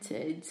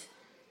admitted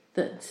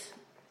that...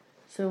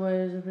 So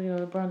where's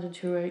Brandon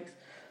Truex,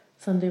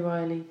 Sunday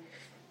Riley...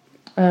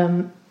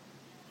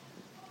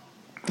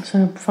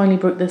 So finally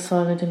broke their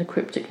silence in a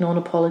cryptic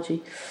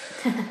non-apology.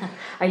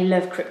 I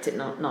love cryptic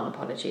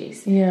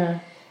non-apologies. Yeah.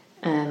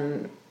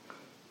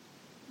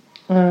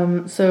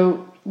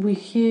 So we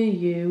hear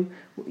you.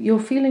 Your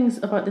feelings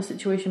about the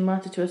situation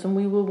matter to us, and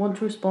we will want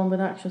to respond with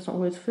actions, not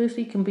words.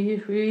 Firstly, you can be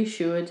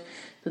reassured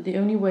that the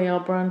only way our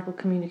brand will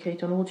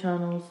communicate on all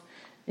channels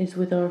is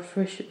with our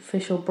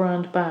official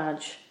brand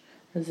badge,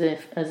 as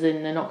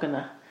in they're not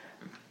gonna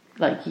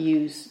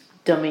use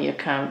dummy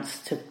accounts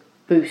to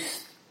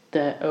boost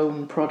their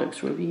own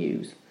products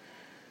reviews.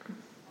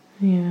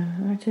 Yeah,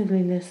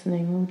 actively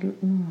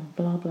listening,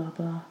 blah blah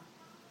blah.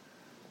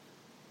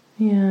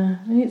 Yeah,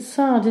 it's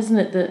sad, isn't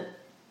it, that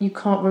you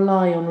can't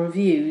rely on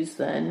reviews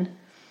then?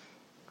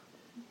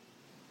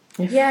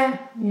 Yeah,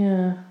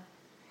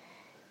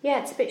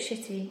 it's a bit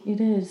shitty. It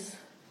is.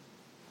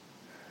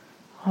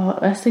 Oh,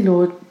 Estee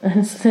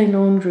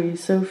Laundry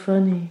is so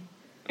funny.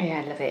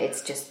 Yeah, I love it.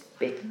 It's just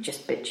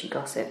bitchy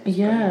gossip.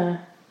 Yeah.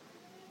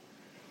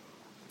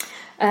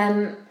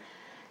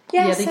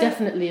 They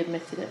definitely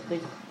admitted it.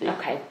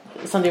 Okay.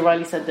 Sunday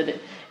Riley said that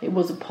it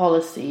was a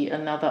policy,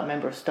 and now that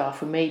member of staff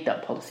who made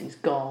that policy is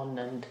gone,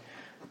 and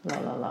la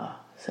la la.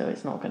 So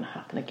it's not going to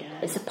happen again.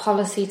 It's a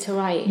policy to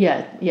write.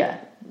 Yeah.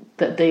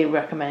 That they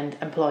recommend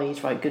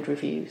employees write good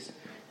reviews.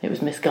 It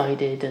was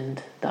misguided,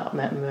 and that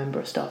member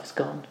of staff is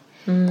gone.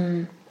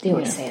 They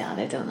always say that,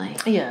 though, don't they?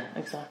 Yeah,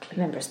 exactly.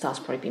 Member of staff's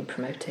probably been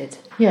promoted.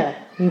 Yeah,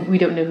 we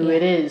don't know who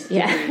it is.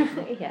 Yeah,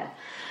 yeah.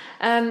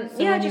 I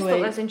just thought that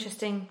was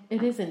interesting.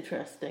 It is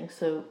interesting.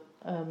 So,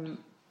 I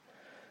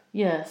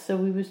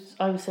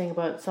was saying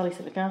about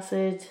salicylic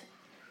acid.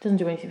 Doesn't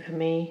do anything for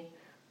me,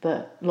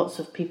 but lots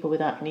of people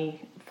with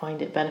acne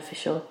find it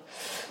beneficial.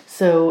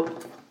 So,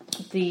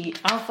 the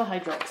alpha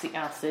hydroxy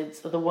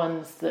acids are the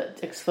ones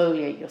that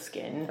exfoliate your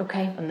skin.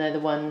 Okay. And they're the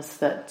ones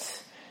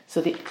that So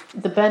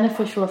the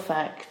beneficial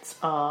effects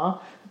are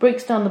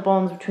breaks down the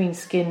bonds between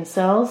skin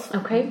cells,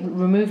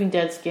 removing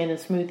dead skin and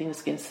smoothing the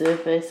skin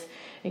surface,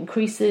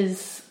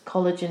 increases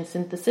collagen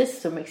synthesis,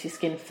 so it makes your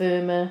skin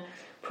firmer,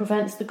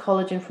 prevents the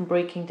collagen from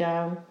breaking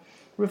down,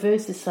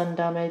 reverses sun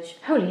damage.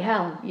 Holy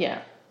hell.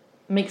 Yeah.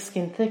 Makes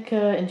skin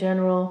thicker in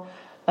general,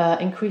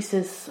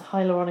 increases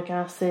hyaluronic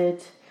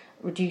acid,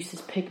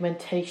 reduces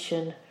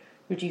pigmentation,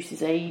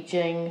 reduces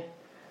aging.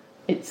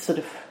 It's sort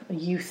of a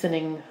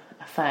youthening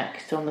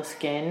effect on the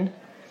skin.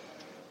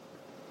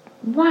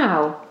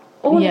 Wow.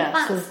 All of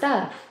that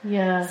stuff.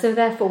 Yeah. So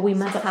therefore we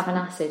must have an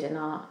acid in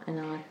our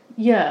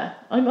Yeah.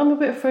 I'm a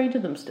bit afraid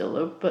of them still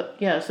though, but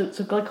yeah, so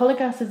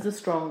glycolic acid's the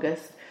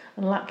strongest,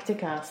 and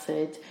lactic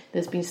acid,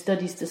 there's been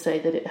studies to say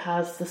that it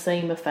has the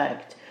same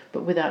effect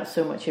but without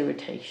so much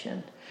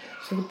irritation.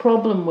 So the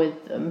problem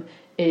with them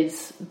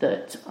is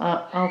that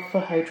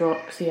alpha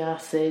hydroxy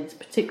acids,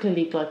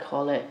 particularly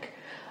glycolic,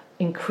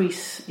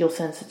 increase your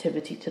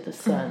sensitivity to the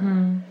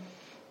sun.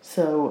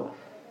 So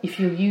if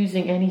you're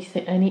using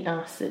any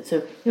acid,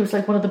 so it was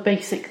like one of the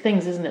basic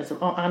things, isn't it?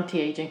 So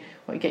anti-aging,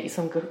 you get you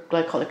some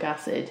glycolic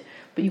acid,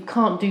 but you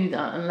can't do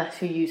that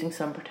unless you're using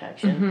sun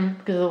protection,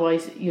 because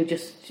otherwise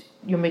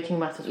you're making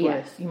matters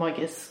worse. You might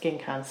get skin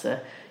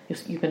cancer.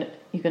 You're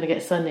gonna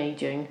get sun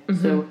aging.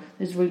 So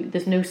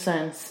there's no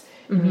sense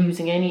in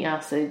using any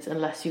acids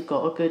unless you've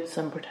got a good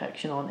sun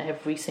protection on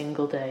every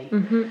single day.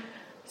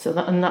 So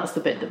that's the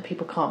bit that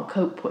people can't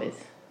cope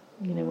with.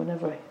 You know,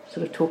 whenever I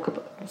sort of talk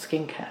about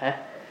skincare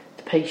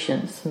to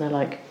patients, and they're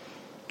like,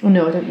 "Oh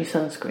no, I don't use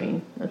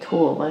sunscreen at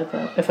all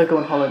if I go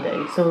on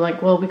holiday." So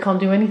like, well, we can't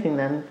do anything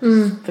then.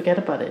 Just forget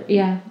about it.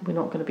 Yeah, we're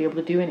not going to be able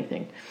to do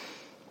anything.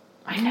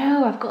 I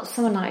know. I've got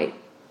someone I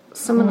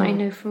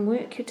know from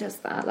work who does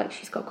that. Like,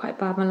 she's got quite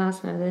bad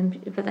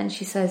melasma, but then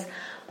she says,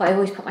 "But I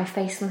always put my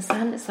face in the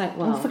sun." It's like,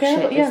 well, forget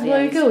shit, about, yeah,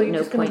 there you go. You're no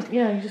just point.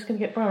 You're just going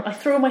to get brown. I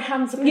throw my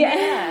hands up in the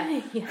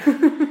air.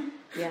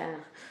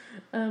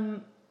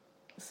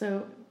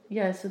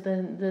 So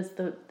then there's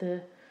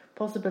the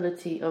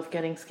possibility of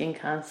getting skin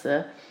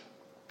cancer.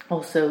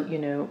 Also, you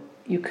know,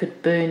 you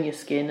could burn your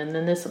skin, and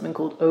then there's something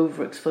called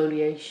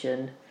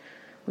overexfoliation,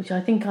 which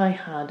I think I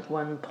had at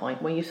one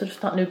point, where you sort of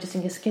start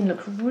noticing your skin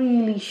looks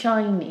really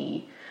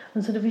shiny,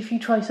 and sort of if you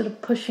try sort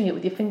of pushing it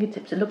with your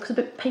fingertips, it looks a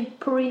bit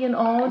papery and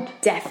odd. I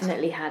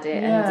definitely had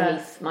it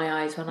underneath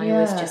my eyes when I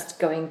was just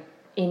going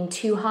in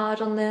too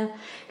hard on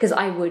because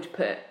I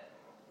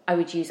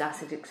would use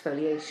acid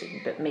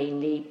exfoliation, but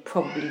mainly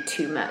probably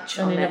too much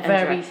and on in a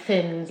very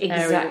thin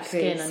area of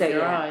skin under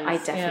your eyes. I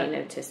definitely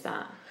noticed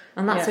that,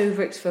 and that's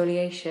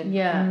overexfoliation.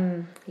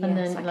 And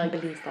then I can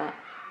believe that.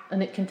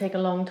 And it can take a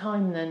long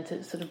time then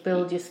to sort of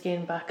build your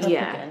skin back up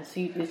again. So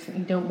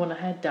you don't want to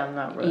head down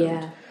that road.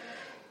 Yeah.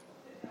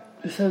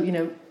 So, you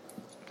know,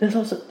 there's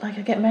also, like,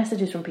 I get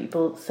messages from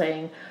people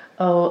saying,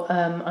 "Oh,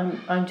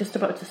 I'm just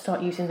about to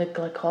start using the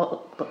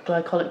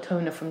glycolic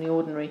toner from The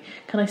Ordinary.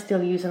 Can I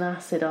still use an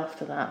acid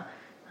after that?"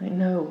 Like,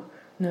 no.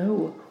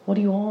 What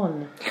are you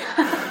on?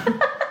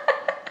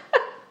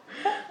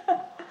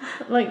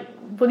 Like,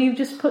 well, you've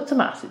just put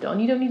some acid on.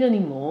 You don't need any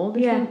more.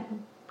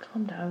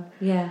 Calm down.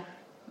 Yeah.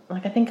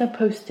 Like, I think I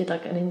posted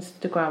like an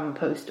Instagram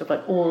post of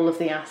like all of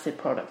the acid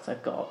products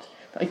I've got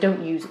that I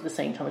don't use at the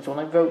same time as well.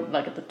 And I wrote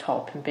like at the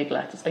top in big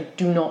letters, I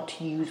do not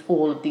use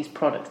all of these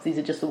products. These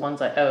are just the ones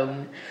I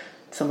own.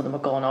 Some of them are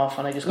gone off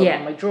and I just got them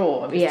in my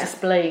drawer. I'm just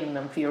displaying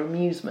them for your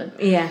amusement.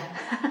 Yeah.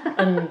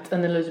 and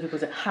then loads of people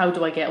say, "How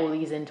do I get all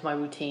these into my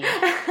routine?"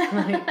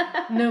 Like,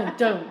 no,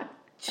 don't.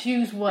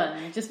 Choose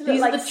one. Just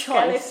these are the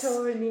choice.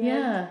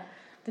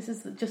 This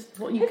is just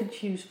what you can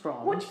choose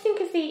from. What do you think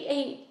of the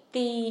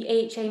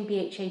AHA and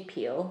BHA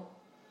peel?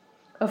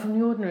 Oh, from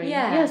The Ordinary?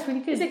 Yeah, it's really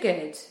good. Is it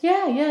good?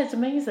 Yeah, it's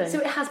amazing. So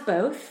it has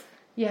both?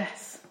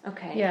 Yes.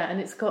 Okay. Yeah, and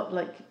it's got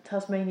like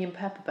Tasmanian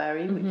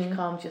pepperberry, which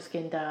calms your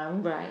skin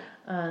down. Right.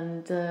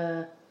 And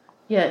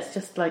it's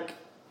just like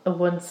a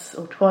once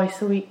or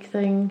twice a week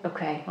thing.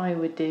 Okay. I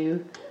would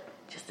do,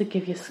 just to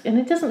give you, and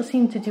it doesn't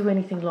seem to do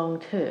anything long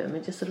term.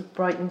 It just sort of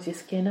brightens your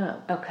skin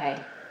up. Okay.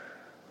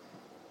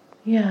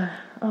 Yeah.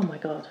 Oh my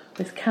God,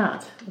 this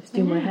cat is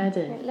doing my head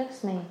in. It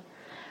loves me.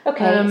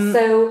 Okay,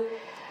 so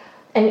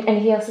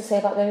anything else to say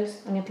about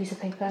those on your piece of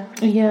paper?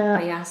 Yeah.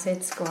 By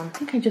acids, go on. I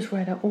think I just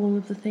read out all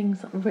of the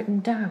things that I've written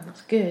down.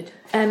 That's good.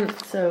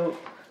 So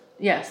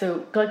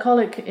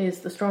glycolic is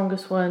the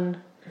strongest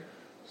one.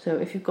 So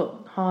if you've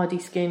got hardy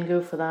skin,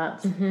 go for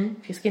that.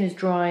 If your skin is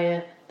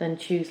drier, then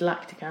choose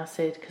lactic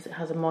acid because it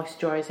has a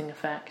moisturising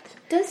effect.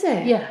 Does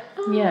it? Yeah.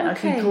 It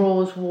actually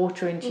draws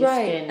water into your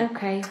skin.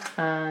 Okay.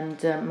 And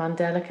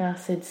mandelic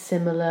acid,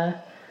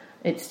 similar.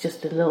 It's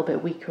just a little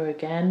bit weaker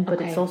again,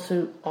 but it's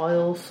also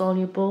oil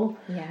soluble.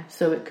 Yeah.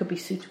 So it could be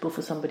suitable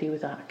for somebody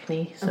with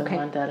acne. So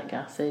mandelic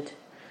acid,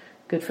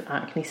 good for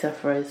acne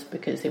sufferers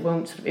because it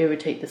won't sort of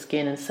irritate the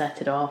skin and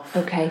set it off.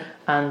 Okay.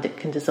 And it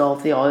can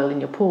dissolve the oil in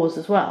your pores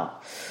as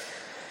well.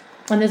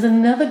 And there's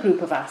another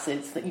group of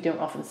acids that you don't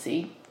often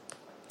see,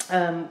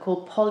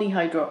 called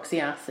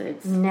polyhydroxy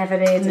acids. Never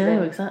heard of them.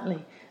 No,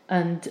 exactly.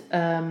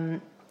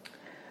 And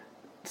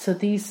So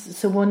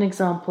one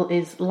example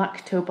is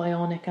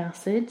lactobionic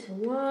acid.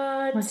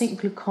 What? I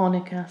think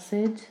gluconic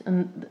acid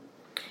and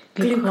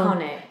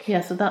gluconic.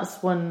 Yeah, so that's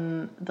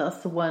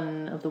the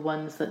one of the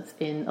ones that's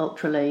in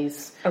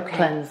Ultralaze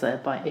cleanser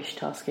by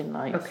Ishtar Skin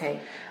Lights. Okay.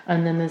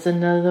 And then there's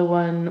another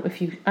one.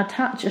 If you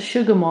attach a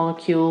sugar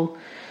molecule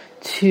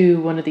to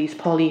one of these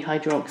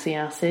polyhydroxy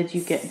acids,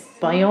 you get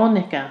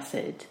bionic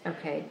acid.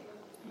 Okay.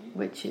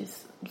 Which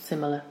is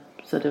similar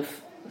sort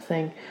of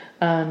thing.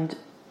 And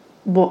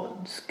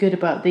what's good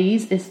about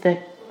these is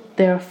that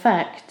their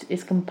effect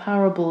is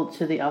comparable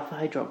to the alpha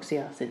hydroxy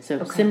acid,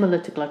 so similar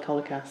to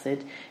glycolic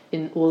acid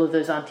in all of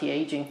those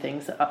anti-aging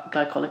things that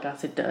glycolic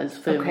acid does,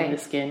 firming the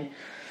skin.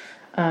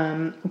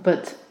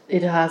 But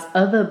it has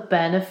other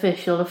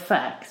beneficial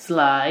effects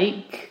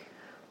like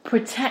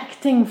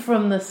protecting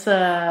from the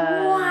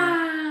sun.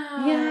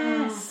 Wow!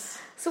 Yes.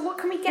 So what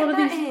can we get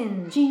that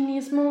in?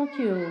 Genius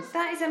molecules.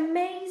 That is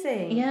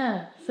amazing.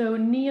 Yeah. So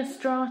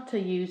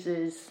Neostrata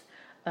uses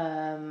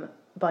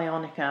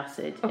bionic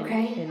acid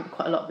in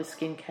quite a lot of the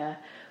skincare,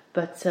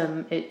 but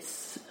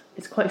it's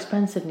quite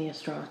expensive,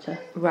 Neostrata.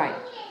 Right.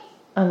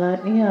 And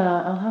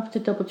I'll have to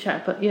double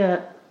check, but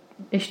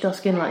Ishtar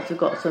Skin Lights have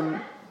got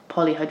some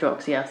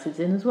polyhydroxy acids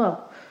in as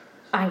well.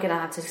 I'm gonna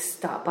have to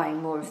start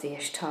buying more of the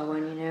Ishtar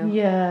one, you know.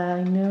 Yeah,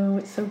 I know,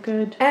 it's so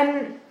good.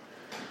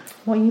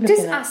 What are you looking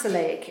does at?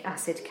 Azelaic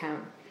acid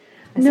count?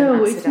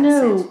 No.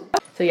 So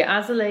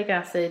azelaic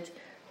acid,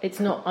 it's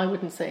not. I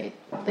wouldn't say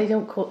they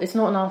don't call. It's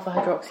not an alpha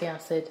hydroxy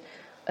acid,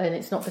 and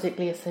it's not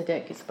particularly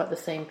acidic. It's about the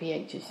same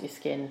pH as your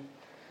skin,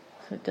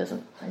 so it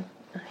doesn't.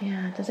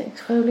 Does it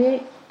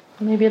exfoliate?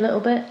 Maybe a little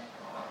bit,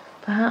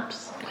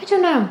 perhaps. I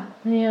don't know.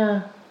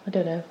 Yeah, I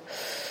don't know.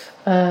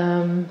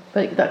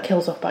 But that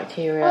kills off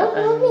bacteria.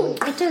 Mommy.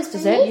 It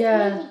does it?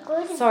 Yeah.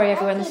 Sorry,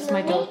 everyone. This is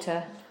my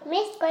daughter.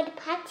 Miss, go to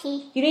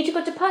party. You need to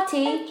go to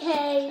party.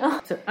 Okay.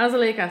 So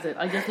azelaic acid,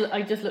 I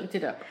just looked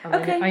it up.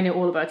 I know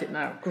all about it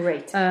now.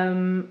 Great. So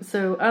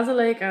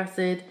azelaic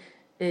acid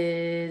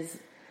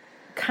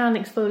can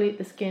exfoliate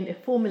the skin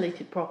if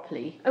formulated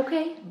properly.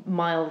 Okay.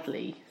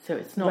 Mildly. So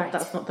it's not. Right.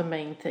 That's not the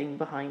main thing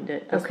behind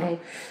it.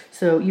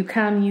 So you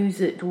can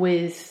use it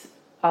with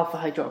alpha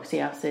hydroxy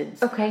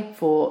acids. Okay.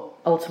 For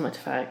ultimate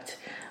effect.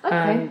 Okay.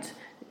 And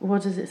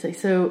what does it say?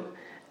 So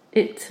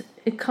it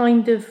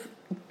kind of.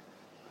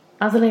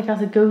 Azelaic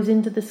acid goes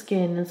into the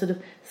skin and sort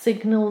of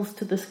signals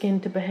to the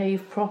skin to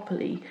behave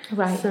properly.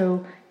 Right.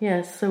 So,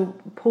 so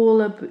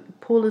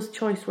Paula's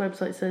Choice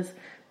website says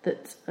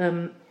that,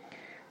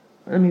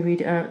 let me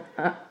read it out.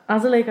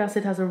 Azelaic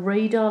acid has a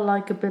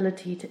radar-like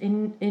ability to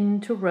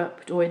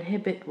interrupt or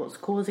inhibit what's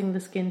causing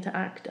the skin to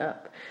act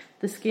up.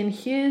 The skin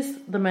hears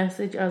the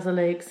message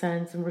azelaic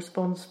sends and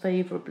responds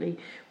favourably,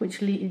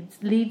 which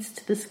leads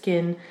to the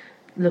skin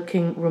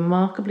looking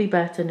remarkably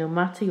better no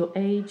matter your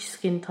age,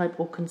 skin type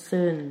or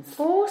concerns.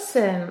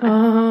 Awesome.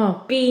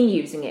 I've been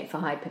using it for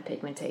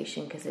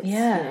hyperpigmentation because it's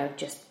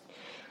just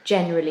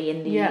generally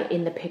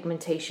in the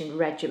pigmentation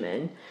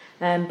regimen.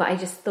 But I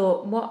just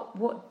thought,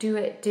 what do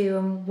it do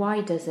and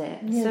why does it?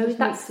 Yeah, so that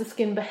makes the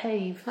skin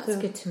behave. That's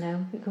good to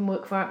know. It can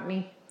work for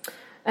acne.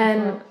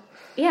 That's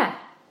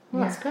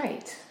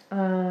great.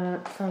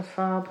 Sounds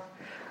fab.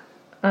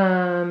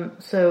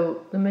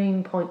 So the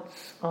main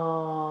points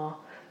are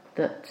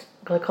that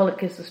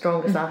glycolic is the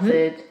strongest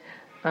acid,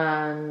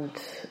 and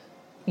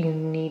you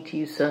need to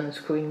use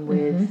sunscreen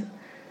with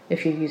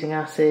if you're using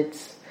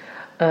acids.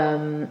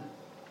 So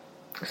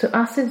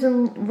acids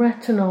and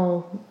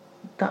retinol,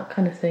 that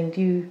kind of thing.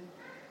 You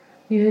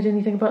heard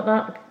anything about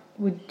that?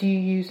 Do you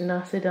use an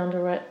acid and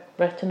a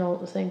retinol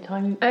at the same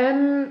time?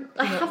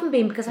 I haven't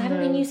been because I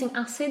haven't been using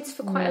acids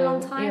for quite a long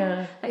time.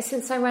 Yeah. Like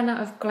since I ran out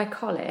of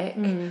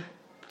glycolic.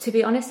 To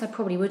be honest, I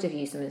probably would have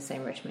used them in the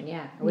same regimen,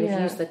 I would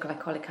have used the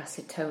glycolic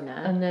acid toner.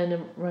 And then a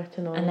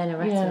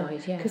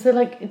retinoid. Because they're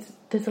like,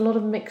 there's a lot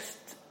of mixed...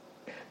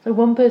 So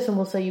one person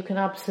will say you can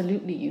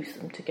absolutely use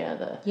them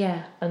together.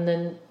 Yeah. And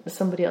then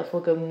somebody else will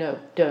go, no,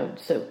 don't.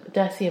 So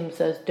Decium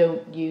says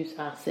don't use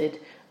acid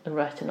and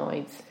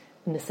retinoids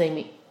in the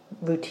same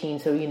routine.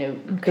 So,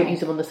 don't use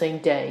them on the same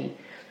day.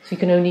 So you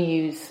can only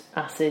use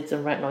acids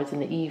and retinoids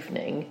in the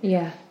evening.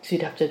 Yeah. So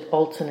you'd have to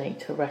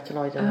alternate a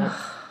retinoid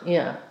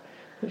and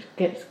which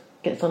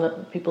gets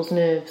on people's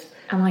nerves.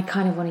 And I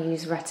kind of want to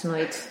use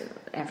retinoids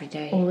every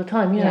day. All the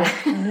time,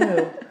 I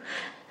know.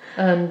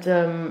 And,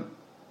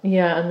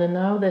 and then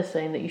now they're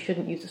saying that you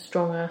shouldn't use a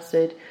strong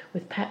acid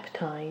with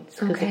peptides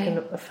because it can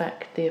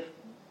affect the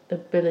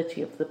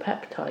ability of the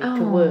peptide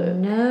to work. Oh,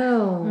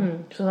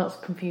 no. So that's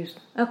confused.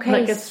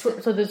 Okay.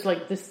 So there's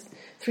like this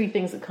 3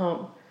 things that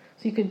can't...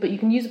 So you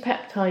can use a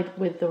peptide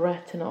with the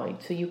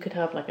retinoid. So you could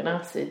have like an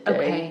acid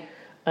day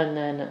and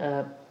then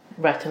a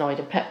retinoid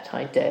and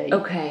peptide day.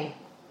 Okay.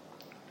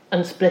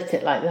 And split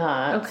it like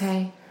that.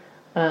 Okay.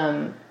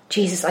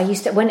 Jesus, I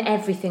used to, when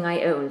everything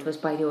I owned was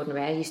By the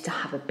Ordinary, I used to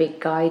have a big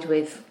guide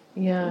with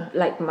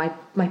like my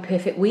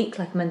perfect week,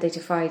 like Monday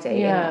to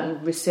Friday,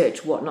 and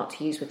research what not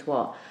to use with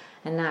what.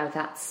 And now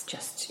that's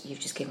just, you've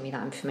just given me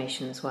that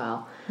information as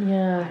well.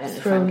 Yeah. I don't know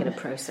if I'm going to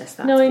process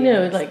that. No, I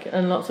know. Like,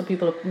 and lots of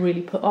people are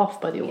really put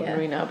off by The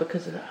Ordinary now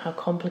because of how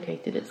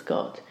complicated it's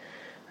got.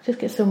 I just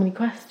get so many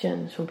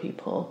questions from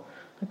people,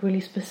 like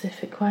really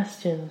specific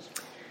questions.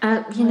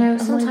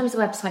 Sometimes the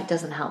website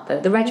doesn't help though.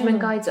 The regimen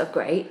guides are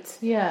great.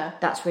 Yeah.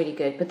 That's really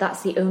good. But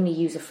that's the only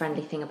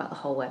user-friendly thing about the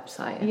whole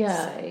website, I'd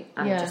say.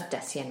 And just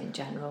Decien in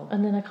general.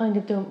 And then I kind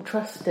of don't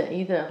trust it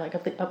either. Like,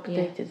 have they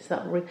updated? Is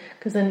that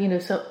because then,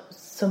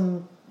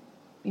 some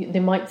they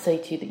might say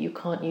to you that you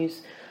can't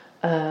use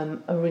a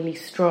really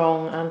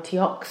strong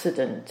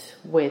antioxidant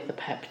with a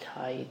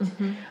peptide.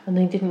 Mm-hmm. And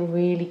they didn't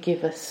really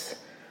give us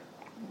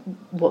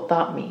what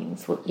that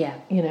means.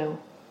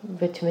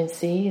 Vitamin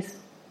C is...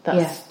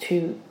 That's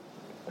too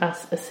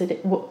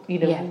acidic. What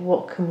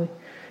can we?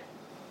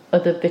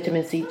 Other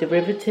vitamin C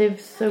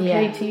derivatives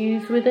okay to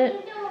use with it?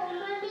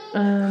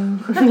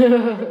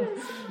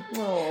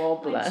 Oh,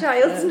 bless.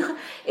 Child's not.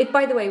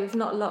 By the way, we've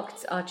not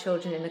locked our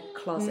children in a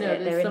closet.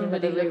 No, they're in the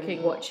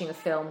room watching a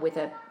film with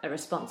a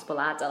responsible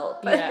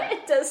adult. But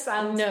it does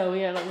sound. No,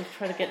 like we're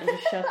trying to get them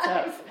to shut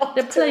up.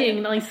 They're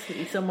playing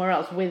nicely somewhere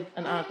else with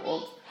an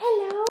adult.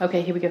 Hello.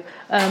 Okay, here we go.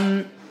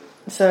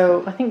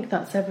 So I think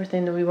that's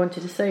everything that we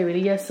wanted to say, really.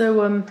 Yeah.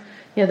 So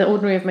The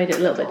Ordinary have made it a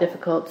little bit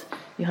difficult.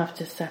 You have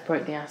to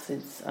separate the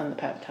acids and the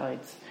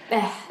peptides.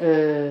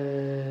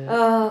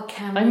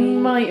 Can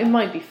we? It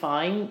might be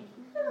fine.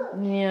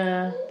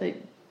 Yeah.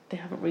 They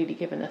haven't really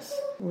given us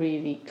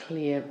really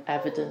clear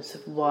evidence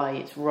of why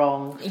it's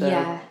wrong. So,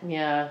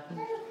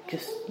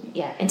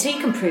 Until you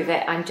can prove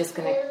it, I'm just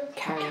going to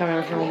carry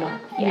on.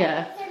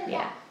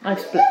 Yeah.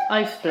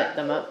 I've split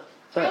them up,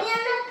 but.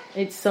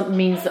 It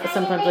means that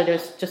sometimes I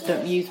just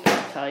don't use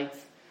peptides.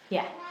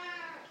 Yeah.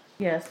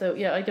 Yeah, so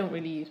I don't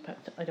really use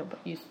peptides.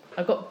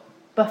 I've got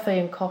Buffet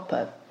and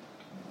Copper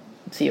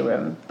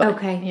serum. But,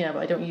 but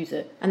I don't use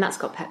it. And that's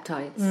got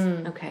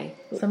peptides. Okay.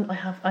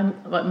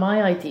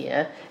 My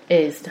idea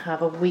is to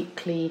have a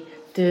weekly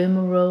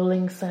derma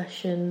rolling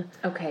session.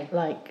 Okay.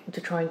 Like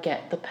to try and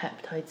get the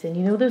peptides in.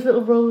 You know those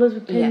little rollers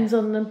with pins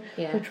on them?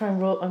 Yeah.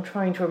 I'm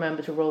trying to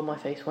remember to roll my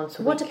face once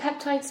a week. What do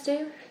peptides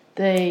do?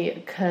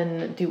 They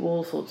can do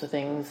all sorts of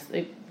things.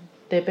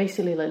 They're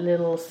basically like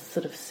little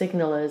sort of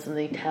signalers, and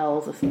they tell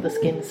the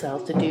skin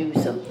cells to do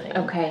something.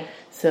 Okay.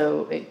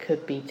 So it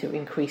could be to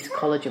increase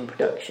collagen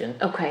production.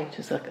 Okay.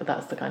 Just like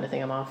that's the kind of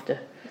thing I'm after.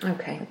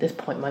 Okay. At this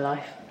point in my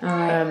life. All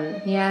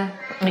right.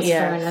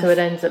 So it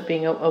ends up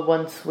being a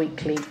once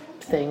weekly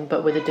thing,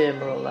 but with a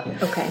derma roller.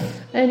 Okay.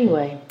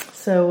 Anyway,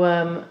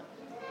 so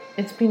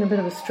it's been a bit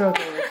of a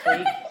struggle this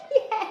week.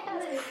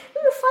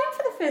 We were fine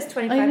for the first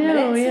 25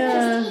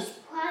 minutes. She's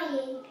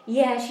crying.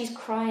 Yeah, she's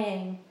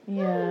crying.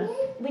 Yeah.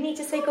 We need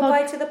to say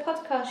goodbye to the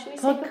podcast. Should we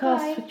say goodbye?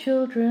 Podcast for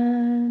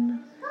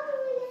children.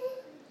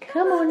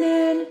 Come on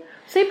in.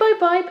 Say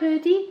bye-bye,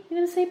 Purdy. You're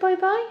going to say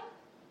bye-bye?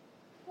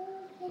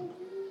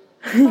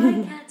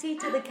 Bye, Catty,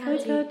 to the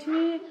Catty. Bye,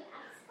 Catty.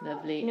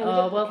 Lovely.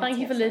 Thank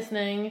you for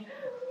listening.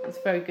 It's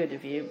very good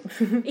of you.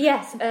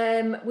 Yes,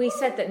 we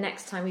said that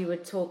next time we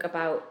would talk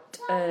about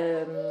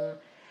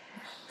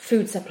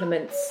food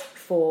supplements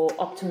for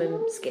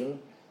optimum skin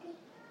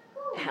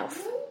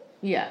health.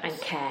 Yeah. And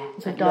care.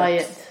 So and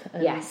diet.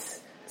 Yes.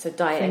 So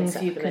diet things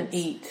and you can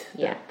eat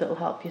that'll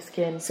help your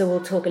skin. So we'll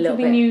talk a little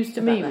bit. It'll be news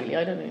to me, really.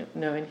 I don't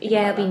know anything.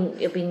 Yeah,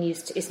 it'll be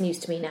news. It's news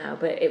to me now,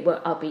 but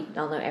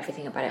I'll know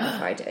everything about it on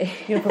Friday.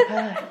 You're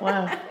prepared.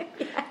 Wow.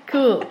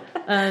 Cool.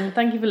 And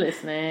thank you for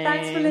listening.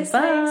 Thanks for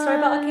listening. Bye. Sorry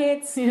about our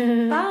kids.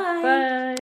 Bye. Bye.